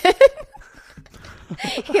accident.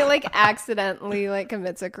 He like accidentally like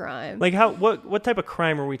commits a crime. Like what type of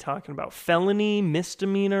crime are we talking about? Felony,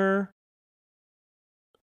 misdemeanor?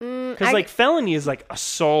 Because like felony is like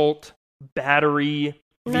assault, battery,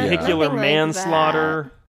 vehicular Nothing like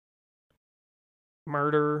manslaughter,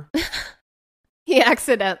 murder. he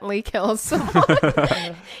accidentally kills someone.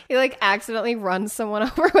 He like accidentally runs someone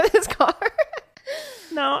over with his car.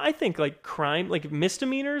 No, I think like crime, like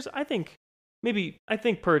misdemeanors. I think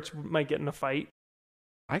Perch might get in a fight.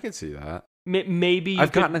 I could see that. Maybe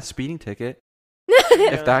I've gotten a speeding ticket.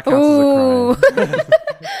 If that counts Ooh. as a crime.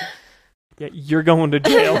 Yeah, you're going to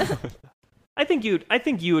jail. I think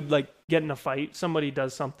you would like get in a fight. Somebody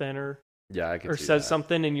does something or Yeah, I could see says that.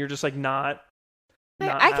 something, and you're just like not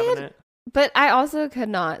I having could- it. But I also could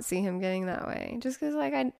not see him getting that way. Just because,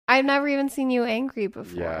 like, I've never even seen you angry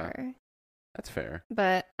before. Yeah. That's fair.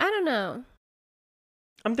 But I don't know.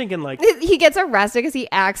 I'm thinking like He gets arrested because he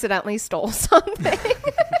accidentally stole something.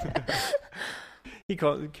 he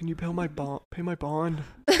calls. Can you pay my bond? Pay my bond.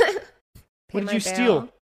 Pay What did my you steal? bail.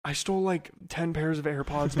 I stole like 10 pairs of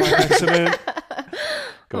AirPods by accident.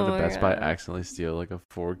 Going Oh to my Best Buy, God. accidentally steal like a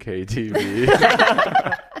 4K TV.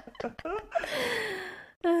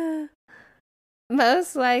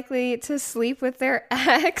 Most likely to sleep with their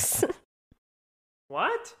ex.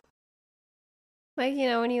 What? Like, you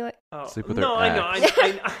know, when you like, Oh, Sleep with no, her I know.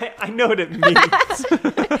 ex. I know what it means. you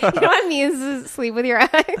know what it means to sleep with your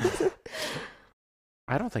ex?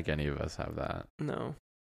 I don't think any of us have that. No,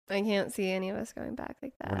 I can't see any of us going back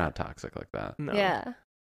like that. We're not toxic like that. no. Yeah.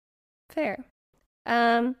 Fair.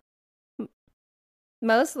 M-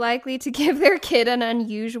 most likely to give their kid an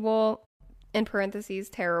unusual, in parentheses,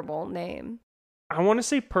 terrible name. I want to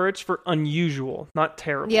say Puurich for unusual, not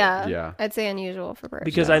terrible. Yeah. Yeah. I'd say unusual for birth.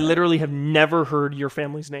 Because Yeah. I literally have never heard your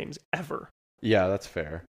family's names ever. Yeah, that's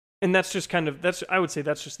fair. And that's just kind of, I would say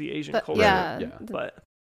that's just the Asian But, culture. yeah. Yeah. But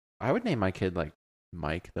I would name my kid like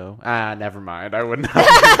Mike though. Never mind. I would not name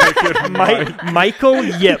my kid Mike. Michael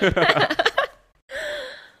Yip.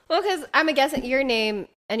 Well, because I'm guessing your name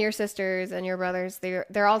and your sisters and your brothers,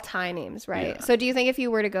 they're all Thai names, right? Yeah. So do you think if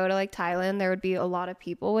you were to go to like Thailand, there would be a lot of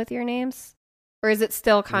people with your names? Or is it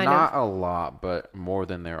still kind Not a lot, but more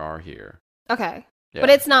than there are here. of okay? Yeah. But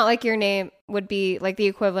it's not like your name would be like the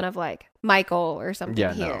equivalent of like Michael or something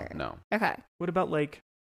yeah, here. no. Okay. What about like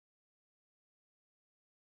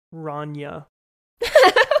Rania?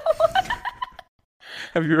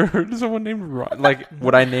 Have you ever heard of someone named Ron? Like,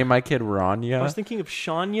 would I name my kid I Rania? was thinking of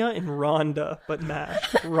Shania and Rhonda, but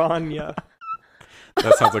mashed. Rania.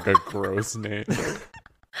 That sounds like a gross name.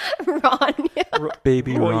 Rania.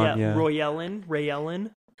 Baby Rania.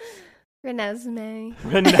 Rayellen. Renesmee.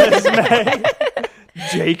 Renesmee.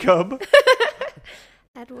 Jacob.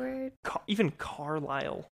 Edward. Even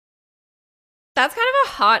Carlisle. That's kind of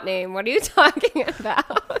a hot name. What are you talking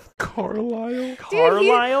about? Carlisle.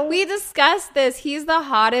 Carlisle? We discussed this. He's the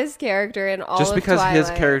hottest character in all Just of because his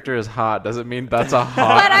Twilight. character is hot doesn't mean that's a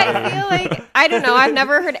hot But I name. feel like, I don't know. I've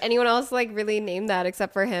never heard anyone else like really name that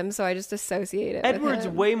except for him. So I just associate it Edward's with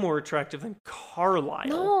him. way more attractive than Carlisle.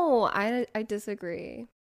 No, I disagree.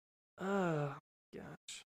 Oh,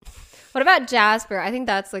 gosh. What about Jasper? I think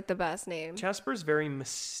that's like the best name. Jasper's very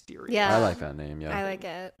mysterious. Yeah. I like that name, yeah. I like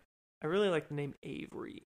it. I really like the name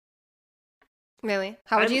Avery. Really?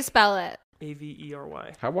 How would I'm- you spell it? Avery.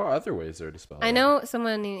 What other ways are to spell it? I know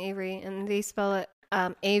someone named Avery, and they spell it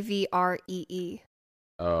Avree.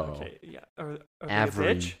 Oh. Okay, yeah. Are they a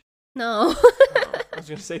Avery. bitch? No. Oh, I was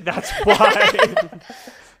going to say that's why.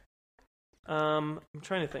 I'm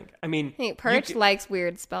trying to think. I mean, Hey, you Perch could- likes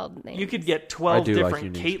weird spelled names. you could get I 12 do like different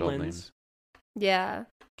unique spelled Caitlins. names. Yeah.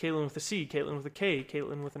 Caitlin with a C, Caitlin with a K,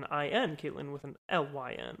 Caitlin with an I-N, Caitlin with an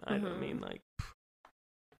L-Y-N. I don't Mhm. mean like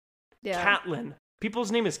Yeah. Catlin.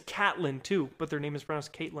 People's name is Catlin too, but their name is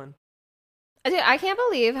pronounced Caitlin. I can't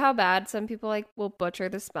believe how bad some people like will butcher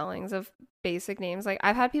the spellings of basic names. Like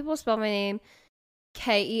I've had people spell my name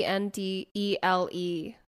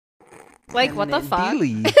Kendele. Like what the fuck?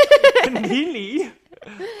 Neely.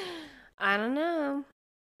 I don't know.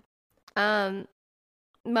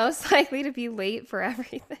 Most likely to be late for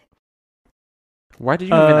everything. Why did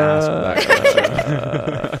you even ask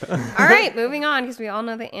that question? All right, moving on because we all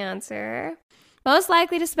know the answer. Most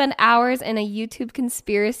likely to spend hours in a YouTube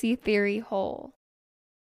conspiracy theory hole.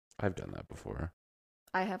 I've done that before.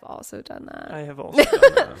 I have also done that. I have also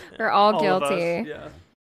done that. We're all of us, guilty.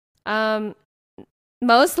 yeah.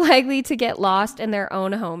 Most likely to get lost in their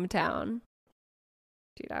own hometown.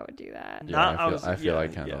 Dude, I would do that. Yeah, Not- I feel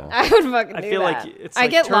like Kendall. I would fucking I do feel that. like it's I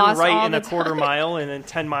like get turn lost right all in the a quarter time. mile and then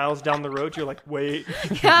 10 miles down the road you're like, wait.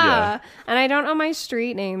 Yeah. Yeah. And I don't know my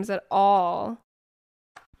street names at all.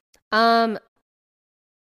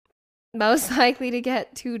 Most likely to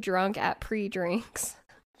get too drunk at pre-drinks.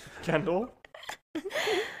 Kendall?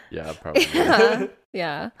 Yeah, probably. Yeah.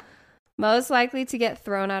 Yeah. Most likely to get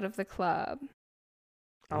thrown out of the club.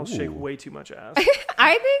 I'll shake Ooh. way too much ass.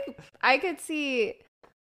 I think I could see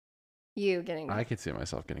you getting. I could see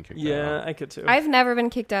myself getting kicked Yeah, out. I could too. I've never been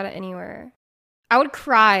kicked out of anywhere. I would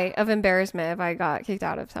cry of embarrassment if I got kicked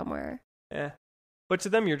out of somewhere. Yeah. But to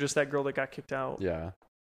them, you're just that girl that got kicked out. Yeah.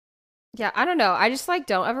 Yeah, I don't know. I just like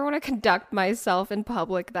don't ever want to conduct myself in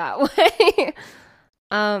public that way.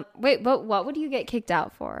 Wait, but what would you get kicked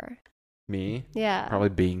out for? Me? Yeah. Probably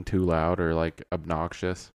being too loud or like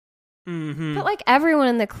obnoxious. Mm-hmm. But like everyone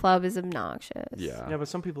in the club is obnoxious. Yeah, but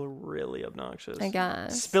some people are really obnoxious. I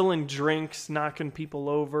guess. Spilling drinks, knocking people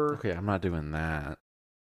over. Okay, I'm not doing that.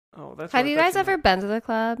 Oh, that's. Have you guys ever been to the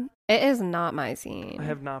club? It is not my scene. I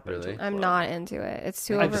have not been. Really? To the I'm club. not into it. It's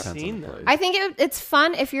too I've over. seen them. I think it's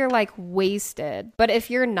fun if you're like wasted, but if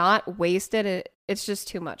you're not wasted, it's just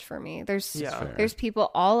too much for me. There's people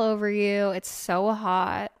all over you. It's so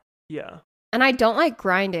hot. Yeah. And I don't like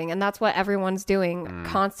grinding, and that's what everyone's doing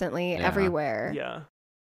constantly everywhere. Yeah.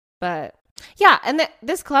 But yeah, and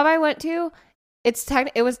this club I went to,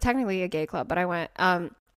 it was technically a gay club, but I went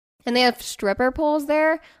and they have stripper poles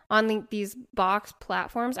there on these box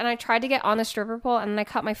platforms, and I tried to get on the stripper pole, and then I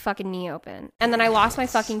cut my fucking knee open, and then I lost my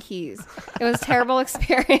fucking keys. It was a terrible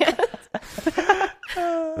experience.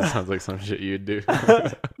 That sounds like some shit you'd do.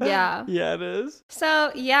 Yeah. Yeah, it is.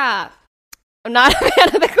 So yeah, I'm not a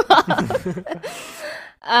fan of the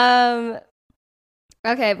club.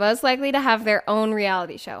 Okay, most likely to have their own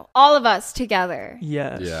reality show. All of us together.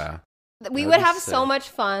 Yes. Yeah. We That'd would be have so sick. much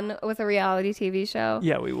fun with a reality TV show.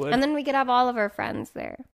 Yeah, we would. And then we could have all of our friends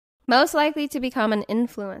there. Most likely to become an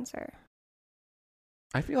influencer.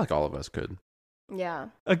 I feel like all of us could. Yeah.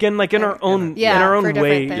 Again, like in our own, Yeah, in our for own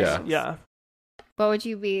different ways. things. Yeah. What would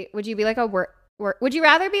you be? Would you be like a would you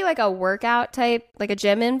rather be like a workout type, like a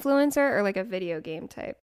gym influencer, or like a video game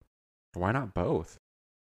type? Why not both?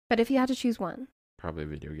 But if you had to choose one. Probably a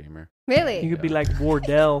video gamer. Really? You could be like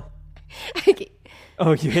Wardell. I keep,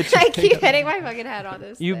 Oh, you hit your I keep finger. hitting my fucking head on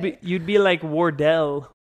this thing. You'd be like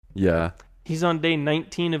Wardell. Yeah. He's on day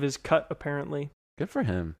 19 of his cut, apparently. Good for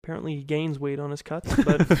him. Apparently he gains weight on his cuts,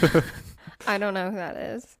 but I don't know who that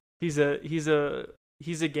is. he's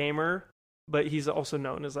a gamer, but he's also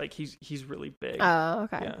known as like he's really big. Oh,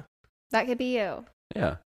 okay. Yeah. That could be you.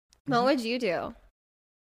 Yeah. What would you do?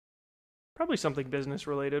 Probably something business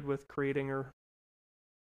related with creating or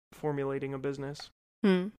formulating a business.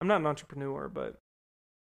 I'm not an entrepreneur, but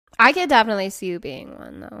I could definitely see you being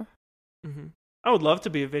one, though. I would love to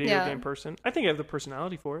be a video Yeah. game person. I think I have the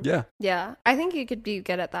personality for it. Yeah. Yeah, I think you could be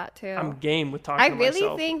good at that too. I'm game with talking I to really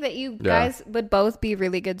myself. think that you Yeah. guys would both be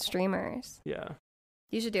really good streamers. Yeah.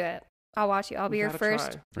 You should do it. I'll watch you. I'll be We your gotta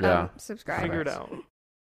first try. Yeah. subscriber. Figure it out.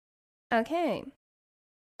 Okay.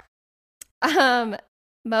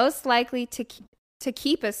 Most likely to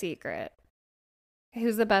keep a secret.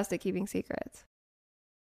 Who's the best at keeping secrets?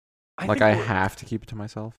 Like I have to keep it to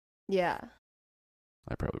myself. Yeah.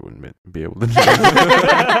 I probably wouldn't be able to do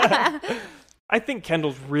that. I think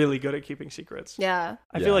Kendall's really good at keeping secrets. Yeah.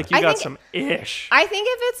 I Yeah. feel like you I got think- some ish. I think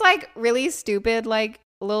if it's like really stupid, like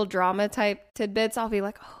little drama type tidbits, I'll be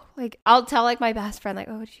like, oh, like I'll tell like my best friend, like,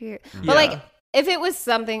 oh, did you hear? But Yeah. like if it was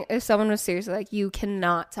something, if someone was seriously like, you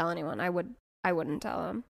cannot tell anyone, I wouldn't tell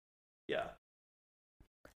them. Yeah.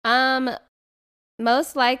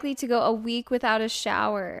 Most likely to go a week without a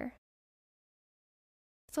shower.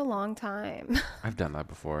 It's a long time. I've done that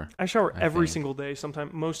before. I shower I every think. single day.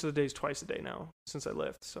 Sometimes, most of the days, twice a day now since I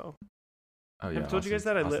lift. So Oh yeah. I've told you guys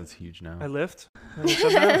that I lift. Austin's huge now. I lift. I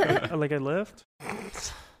said that. I lift.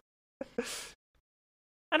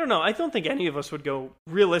 I don't know. I don't think any of us would go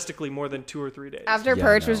realistically more than 2 or 3 days. After Yeah,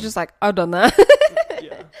 Purge was no. just like, I've done that.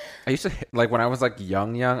 Yeah. I used to like when I was like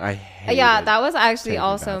young. I hated Yeah, that was actually taking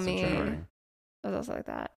also baths and me. showering. I was also like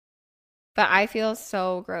that. But I feel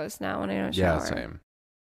so gross now when I don't Yeah, shower. same.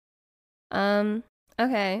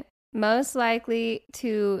 Okay. Most likely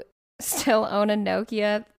to still own a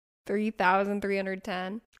Nokia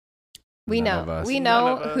 3310. We None know. of us. We None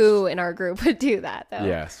know of us. who in our group would do that though.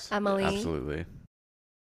 Yes. Emily. Absolutely.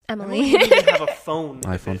 I don't Emily. even have a phone.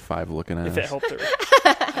 iPhone 5 looking at If it us. helped her.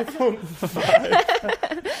 iPhone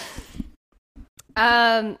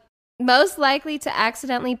 5. Most likely to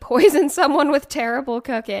accidentally poison someone with terrible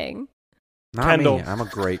cooking. Not Kendall. me. I'm a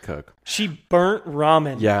great cook. She burnt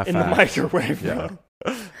ramen Yeah, in the facts. microwave. Yeah.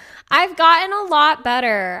 I've gotten a lot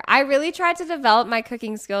better. I really tried to develop my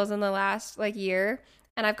cooking skills in the last year,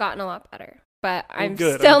 and I've gotten a lot better. But I'm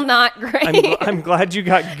good. still not great. I'm glad you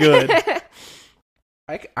got good.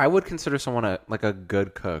 I would consider someone a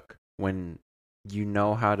good cook when you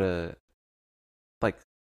know how to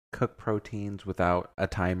cook proteins without a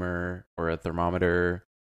timer or a thermometer.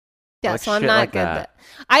 Yeah, Like so I'm shit not like good. that.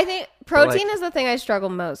 I think But, protein is the thing I struggle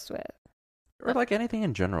most with. Or anything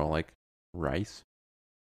in general, like rice,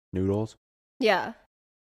 noodles. Yeah,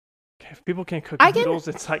 If people can't cook I can- noodles,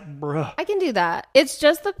 it's like, bruh. I can do that. It's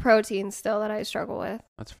just the protein still that I struggle with.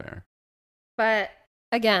 That's fair. But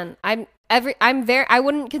again, I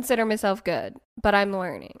wouldn't consider myself good, but I'm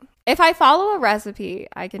learning. If I follow a recipe,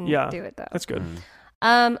 I can Yeah. do it though. That's good.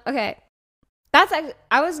 Okay.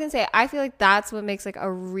 I was gonna say, I feel like that's what makes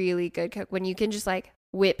a really good cook, when you can just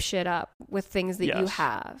whip shit up with things that you Yes.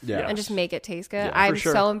 have Yeah. and just make it taste good. Yeah, I'm for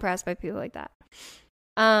sure. so impressed by people like that.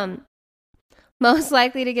 Most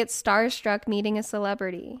likely to get starstruck meeting a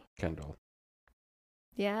celebrity. Kendall.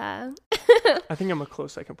 Yeah. I think I'm a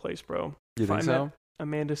close second place, bro. You If think I so? met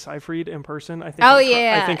Amanda Seyfried in person, I think. Oh I'd cry-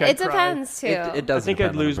 yeah, I think I'd it cry. depends too. It I does. think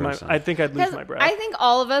I'd lose my. I think I'd lose Because my breath. I think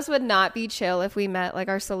all of us would not be chill if we met like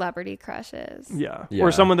our celebrity crushes. Yeah. Yeah,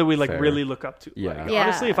 Or someone that we like fair. really look up to. Yeah. Like, Yeah.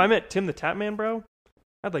 honestly, if I met Tim the Tap Man, bro,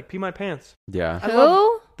 I'd like pee my pants. Yeah. I Who?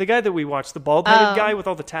 love the guy that we watched, the bald-headed Oh. guy with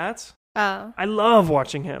all the tats. Oh, I love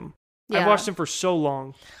watching him. yeah. I've watched him for so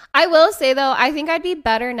long. I will say though, I think I'd be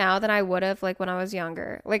better now than I would have like when I was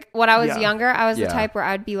younger. Like when I was Yeah. younger, I was the Yeah. type where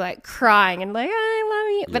I'd be like crying and like I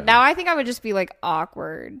love you. But Yeah. now I think I would just be like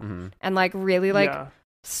awkward hmm and like really like yeah.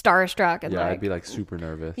 starstruck and Yeah, like I'd be like super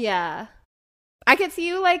nervous. yeah. I could see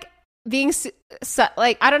you like being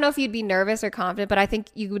like I don't know if you'd be nervous or confident, but I think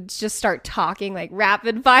you would just start talking like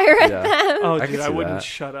rapid fire at Yeah. them. Oh, I dude, could I see wouldn't that.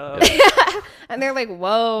 shut up. And they're like,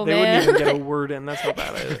 "Whoa, They man!" wouldn't even get a word in. That's how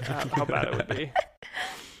bad it would be.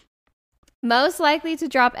 Most likely to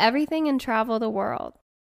drop everything and travel the world.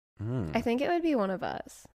 Mm. I think it would be one of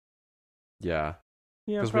us. Yeah,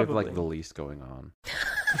 Yeah, because we have probably. like the least going on.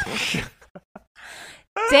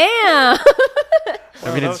 Damn. I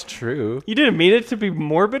Wow, mean, that it's true. You didn't mean it to be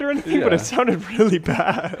morbid or anything, but Yeah. it sounded really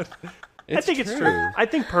bad. I think it's true. I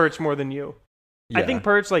think Puurich more than you. I Yeah. think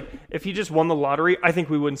Puurich, like, if he just won the lottery, I think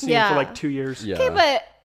we wouldn't see him Yeah. for like 2 years. Yeah. Okay, but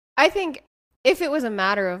I think if it was a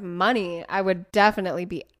matter of money, I would definitely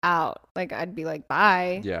be out. Like I'd be like,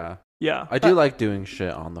 bye. Yeah. Yeah, I do like doing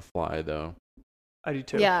shit on the fly though. I do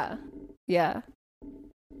too. Yeah. Yeah.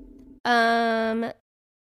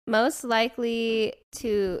 Most likely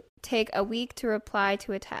to take a week to reply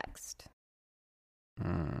to a text.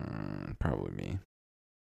 Probably me.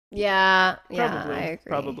 Yeah. Yeah. Probably, I agree.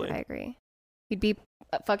 probably. I agree. You'd be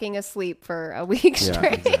fucking asleep for a week Yeah,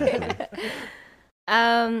 straight. exactly.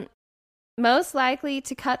 Most likely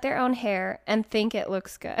to cut their own hair and think it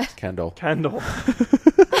looks good. Kendall. Kendall.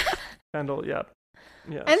 Kendall, yeah.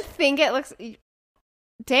 Yes. And think it looks.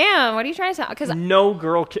 Damn, what are you trying to say? Because no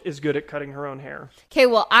girl is good at cutting her own hair. okay,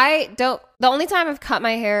 well, I don't. The only time I've cut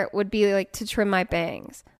my hair would be like to trim my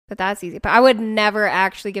bangs, but that's easy. But I would never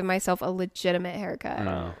actually give myself a legitimate haircut.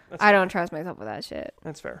 No. That's, don't trust myself with that shit.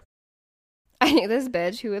 that's fair. I knew this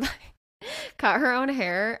bitch who would like cut her own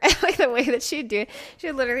hair, and like the way that she'd do it, she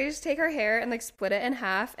would literally just take her hair and like split it in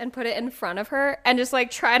half and put it in front of her and just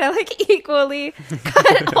like try to like equally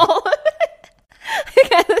cut all of it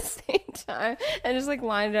like, at the same time and just like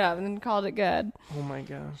lined it up and then called it good. Oh my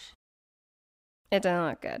gosh. It didn't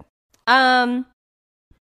look good.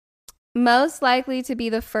 Most likely to be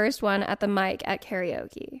the first one at the mic at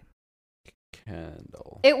karaoke.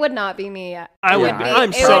 Kendall. It would not be me. I would. Yeah. Be, It- I'm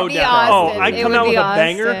it so would be down. Austin. Oh, I'd It come would out be with a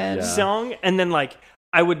banger Austin. Yeah. song, and then like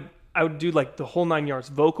I would do like the whole 9 yards,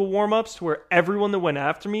 vocal warm ups, to where everyone that went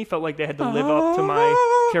after me felt like they had to live up to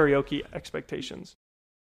my karaoke expectations.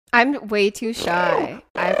 I'm way too shy.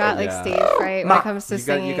 I've got like Yeah. stage fright when it comes to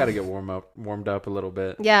singing. You got to get warmed up a little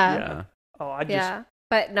bit. Yeah. Yeah. Oh, I just Yeah.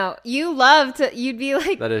 But no, you love to. You'd be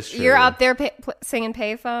like, That is true. you're up there singing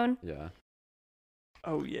Payphone Yeah.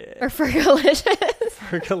 oh yeah, or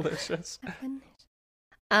Fergalicious. delicious.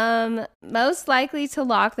 Most likely to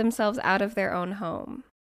lock themselves out of their own home.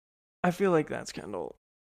 I feel like that's Kendall.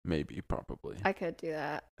 Maybe, probably. I could do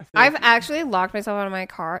that. I feel I've like- actually locked myself out of my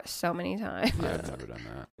car so many times. Yeah, I've never done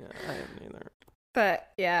that. Yeah, I haven't either. But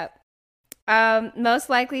yeah. Most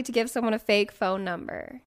likely to give someone a fake phone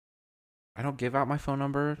number. I don't give out my phone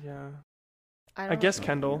number. Yeah, I, I guess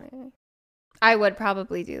Kendall. I would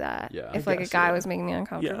probably do that. Yeah. If I like a guess, guy yeah. was making me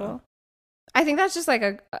uncomfortable. I think that's just like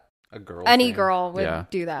A girl. any thing. girl would Yeah.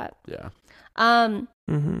 do that. Yeah.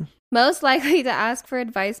 Mm-hmm. Most likely to ask for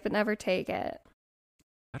advice but never take it.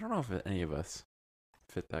 I don't know if any of us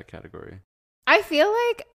fit that category. I feel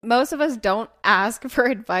like most of us don't ask for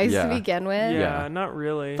advice Yeah. to begin with. Yeah, Yeah. not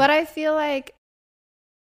really. But I feel like,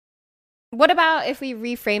 what about if we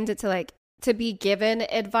reframed it to like to be given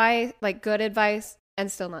advice, like good advice,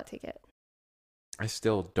 and still not take it? I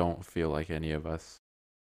still don't feel like any of us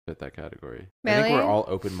fit that category. I Really? think we're all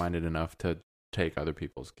open-minded enough to take other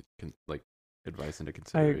people's like advice into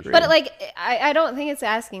consideration. agree. But like, I don't think it's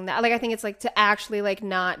asking that. Like, I think it's like to actually like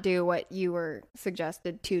not do what you were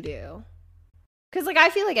suggested to do. Because like, I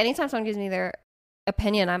feel like anytime someone gives me their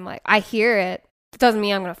opinion, I'm like, I hear it. It doesn't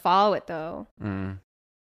mean I'm gonna follow it though.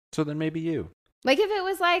 So then maybe you. Like if it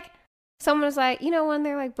was like someone was like, you know, when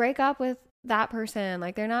they're like break up with that person,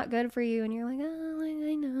 like they're not good for you, and you're like, oh,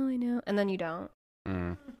 I know, and then you don't.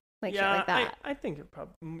 Like shit like that. I think it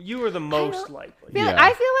probably you are the most likely.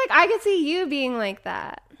 I feel like I could see you being like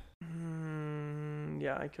that.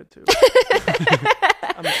 Yeah, I could too.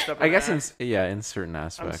 I'm a stubborn I guess ass. in certain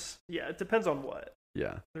aspects. It depends on what.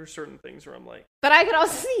 Yeah. There's certain things where I'm like, But I could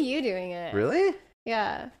also see you doing it. Really?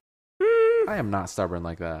 Yeah. I am not stubborn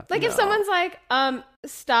like that. Like if someone's like,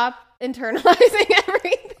 stop internalizing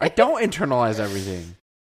everything. I don't internalize everything.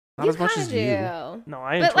 Not as much as you. no,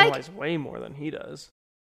 I But, internalize way more than he does.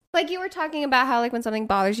 Like you were talking about how like when something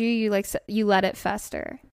bothers you, you let it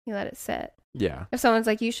fester. You let it sit. Yeah. If someone's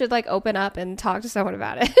like, you should like open up and talk to someone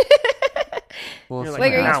about it. Well, You're if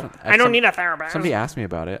like, someone no, asked- I don't need a therapist. Somebody asked me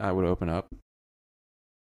about it, I would open up.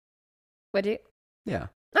 Would you? Yeah.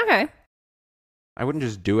 Okay. I wouldn't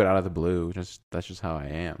just do it out of the blue. That's just how I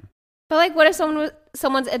am. But like, what if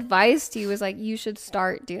someone's advice to you was like, you should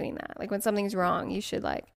start doing that? Like when something's wrong, you should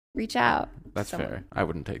like reach out. That's to someone. fair. I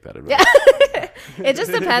wouldn't take that advice. Yeah. It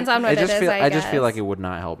just depends on what it is. I just guess. feel like it would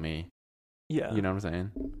not help me. Yeah. You know what I'm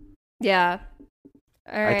saying? Yeah.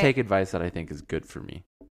 All right. I take advice that I think is good for me.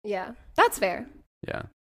 Yeah, that's fair. Yeah.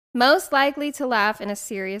 Most likely to laugh in a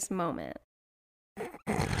serious moment.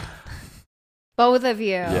 Both of you.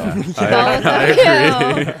 Yeah. Both I of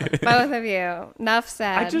you. agree. Both of you. Enough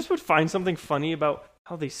said. I just would find something funny about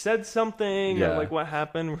how they said something Yeah. or like what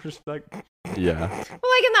happened. We're just like, Yeah. Well,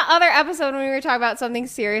 like in the other episode when we were talking about something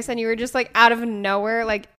serious and you were just like out of nowhere,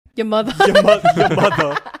 like your mother. your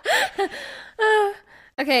mother.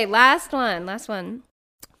 Okay, last one.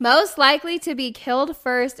 Most likely to be killed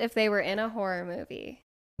first if they were in a horror movie.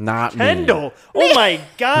 Not me. Kendall. Oh my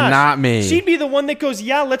gosh. Not me. She'd be the one that goes,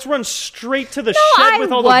 yeah, let's run straight to the No, shed I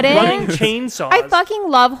with all wouldn't. the running chainsaws. I fucking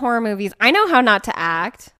love horror movies. I know how not to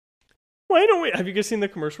act. Why don't we? Have you guys seen the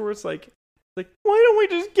commercial where it's like, why don't we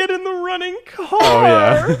just get in the running car? Oh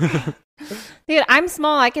yeah. Dude, I'm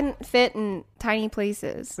small. I can fit in tiny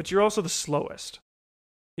places. But you're also the slowest.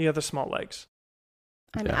 You have the small legs.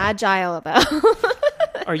 I'm Yeah. agile though.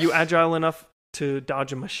 Are you agile enough to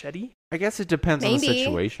dodge a machete? I guess it depends on the Maybe.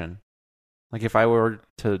 situation. Like if I were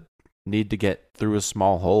to need to get through a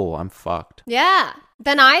small hole, I'm fucked. Yeah.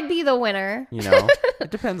 Then I'd be the winner. You know?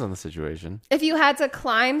 It depends on the situation. If you had to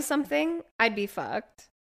climb something, I'd be fucked.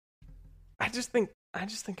 I just think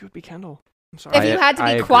it would be Kendall. I'm If sorry. you had to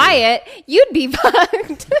I be agree. quiet, you'd be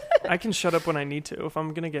fucked. I can shut up when I need to. If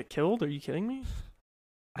I'm gonna get killed, are you kidding me?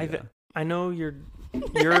 Yeah. I know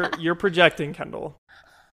you're projecting, Kendall.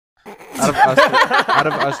 Out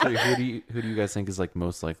of us three, who do you guys think is like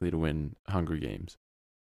most likely to win Hunger Games?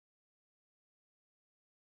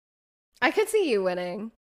 I could see you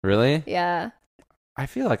winning. Really? Yeah. I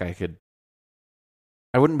feel like I could.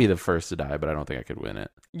 I wouldn't be the first to die, but I don't think I could win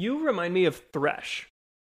it. You remind me of Thresh.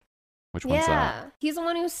 Which one's Yeah. that? He's the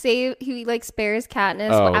one who like spares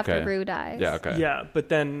Katniss Oh, after okay. Rue dies. Yeah. Okay. Yeah, but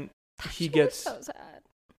then he That was gets so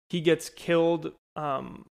sad. killed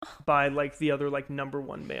by like the other like number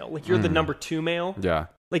one male. Like you're the number two male. Yeah.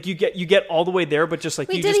 Like you get all the way there, but just like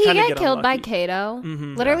Wait, you did just he kind of get get killed by unlucky. Kato?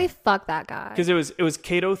 Mhm. Literally, fuck that guy. Because it was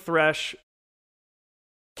Kato, Thresh,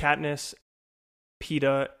 Katniss,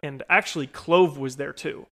 Peeta, and actually Clove was there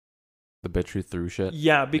too. The bitch who threw shit.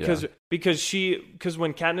 Yeah, because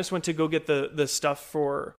when Katniss went to go get the stuff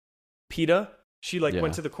for Peeta, she like Yeah.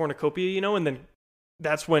 went to the cornucopia, you know, and then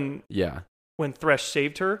that's when Yeah. Thresh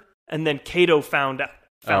saved her, and then Kato found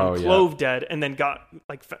Oh, yeah. Clove dead, and then got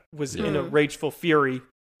like was in a Yeah. rageful fury,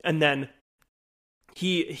 and then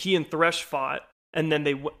he and Thresh fought, and then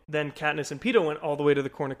then Katniss and Peeta went all the way to the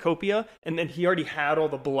cornucopia, and then he already had all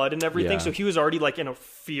the blood and everything, Yeah. so he was already like in a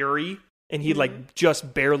fury, and he like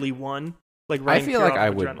just barely won. Like I running feel pure like off I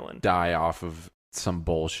of would adrenaline. die off of some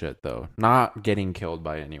bullshit though. Not getting killed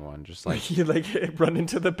by anyone. Just like You like run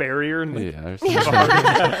into the barrier and like, yeah. Or Yeah.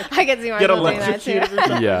 some- I could see get myself doing that electrocuted too. or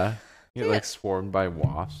something. yeah. Get like swarmed by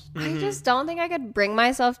wasps. Mm-hmm. I just don't think I could bring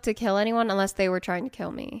myself to kill anyone unless they were trying to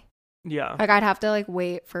kill me. Yeah. Like I'd have to like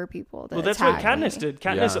wait for people to Well, that's what attack Katniss me. did.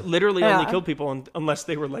 Katniss Yeah. literally only Yeah. killed people unless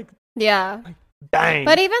they were like, Yeah. bang.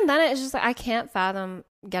 But even then, it's just like I can't fathom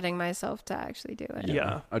getting myself to actually do it.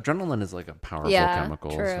 Yeah. Adrenaline is like a powerful Yeah,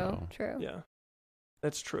 chemical. true, So. true. Yeah,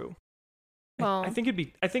 that's true. Well, I think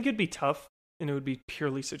it'd be tough, and it would be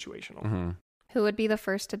purely situational. Mm-hmm. who would be the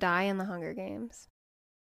first to die in the Hunger Games?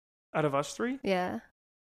 Out of us three, Yeah.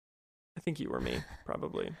 I think you or me,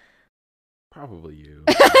 probably. Probably you.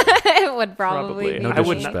 It would probably be No I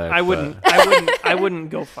wouldn't. disrespect, I wouldn't. I wouldn't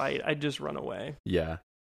go fight. I'd just run away Yeah.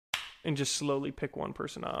 and just slowly pick one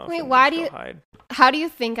person off. Wait, and why just do go you- hide? How do you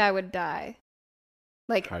think I would die?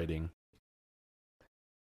 Like, Hiding.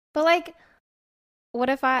 but like, what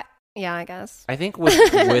if I? Yeah, I guess. I think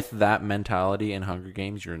with that mentality in Hunger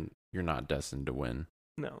Games, you're not destined to win.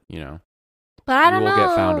 No. You know, But I don't you will know.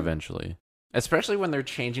 get found eventually. Especially when they're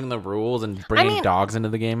changing the rules and bringing dogs into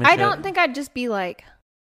the game and I shit. don't think I'd just be like,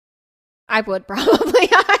 I would probably.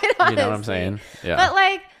 You know what I'm saying? Yeah. But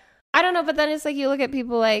like, I don't know. But then it's like you look at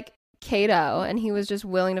people like Kato, and he was just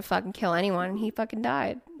willing to fucking kill anyone, and he fucking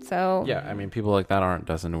died. So Yeah, I mean, people like that aren't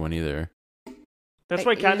destined to win either. That's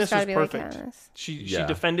like, why you just Katniss was gotta be like perfect. Katniss. She Yeah.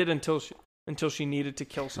 defended until she needed to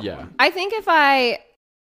kill someone. Yeah. I think if I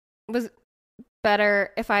was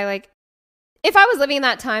better, if I was living in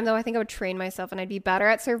that time, though, I think I would train myself, and I'd be better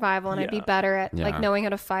at survival, and I'd be Yeah. better at Yeah. like knowing how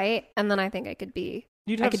to fight, and then I think I could be.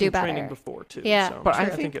 You'd I have could some do better. training before too. Yeah. So But I I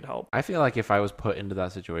think- think it helped. I feel like if I was put into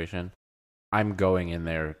that situation, I'm going in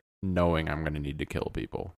there knowing I'm going to need to kill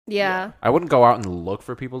people. Yeah. I wouldn't go out and look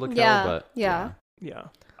for people to kill, Yeah, but yeah. Yeah,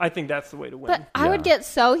 I think that's the way to win. But I would Yeah. get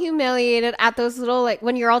so humiliated at those little, like,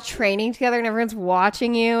 when you're all training together and everyone's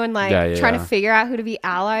watching you and, like, Yeah, trying to yeah. figure out who to be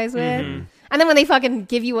allies with. Mhm. And then when they fucking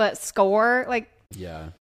give you a score, like, Yeah.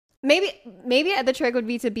 maybe the trick would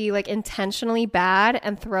be to be, like, intentionally bad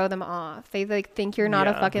and throw them off. They, like, think you're not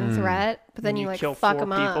a Yeah. fucking Mm. threat, but then And you, like, kill fuck 4 them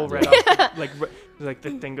people up. right off. Like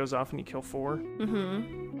the thing goes off and you kill 4.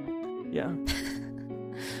 Mm-hmm. Yeah.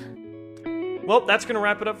 Well, that's going to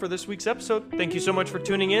wrap it up for this week's episode. Thank you so much for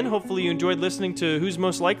tuning in. Hopefully you enjoyed listening to Who's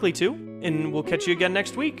Most Likely To, and we'll catch you again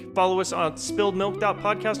next week. Follow us on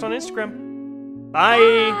spilledmilk.podcast on Instagram. Bye.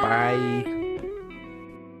 Bye.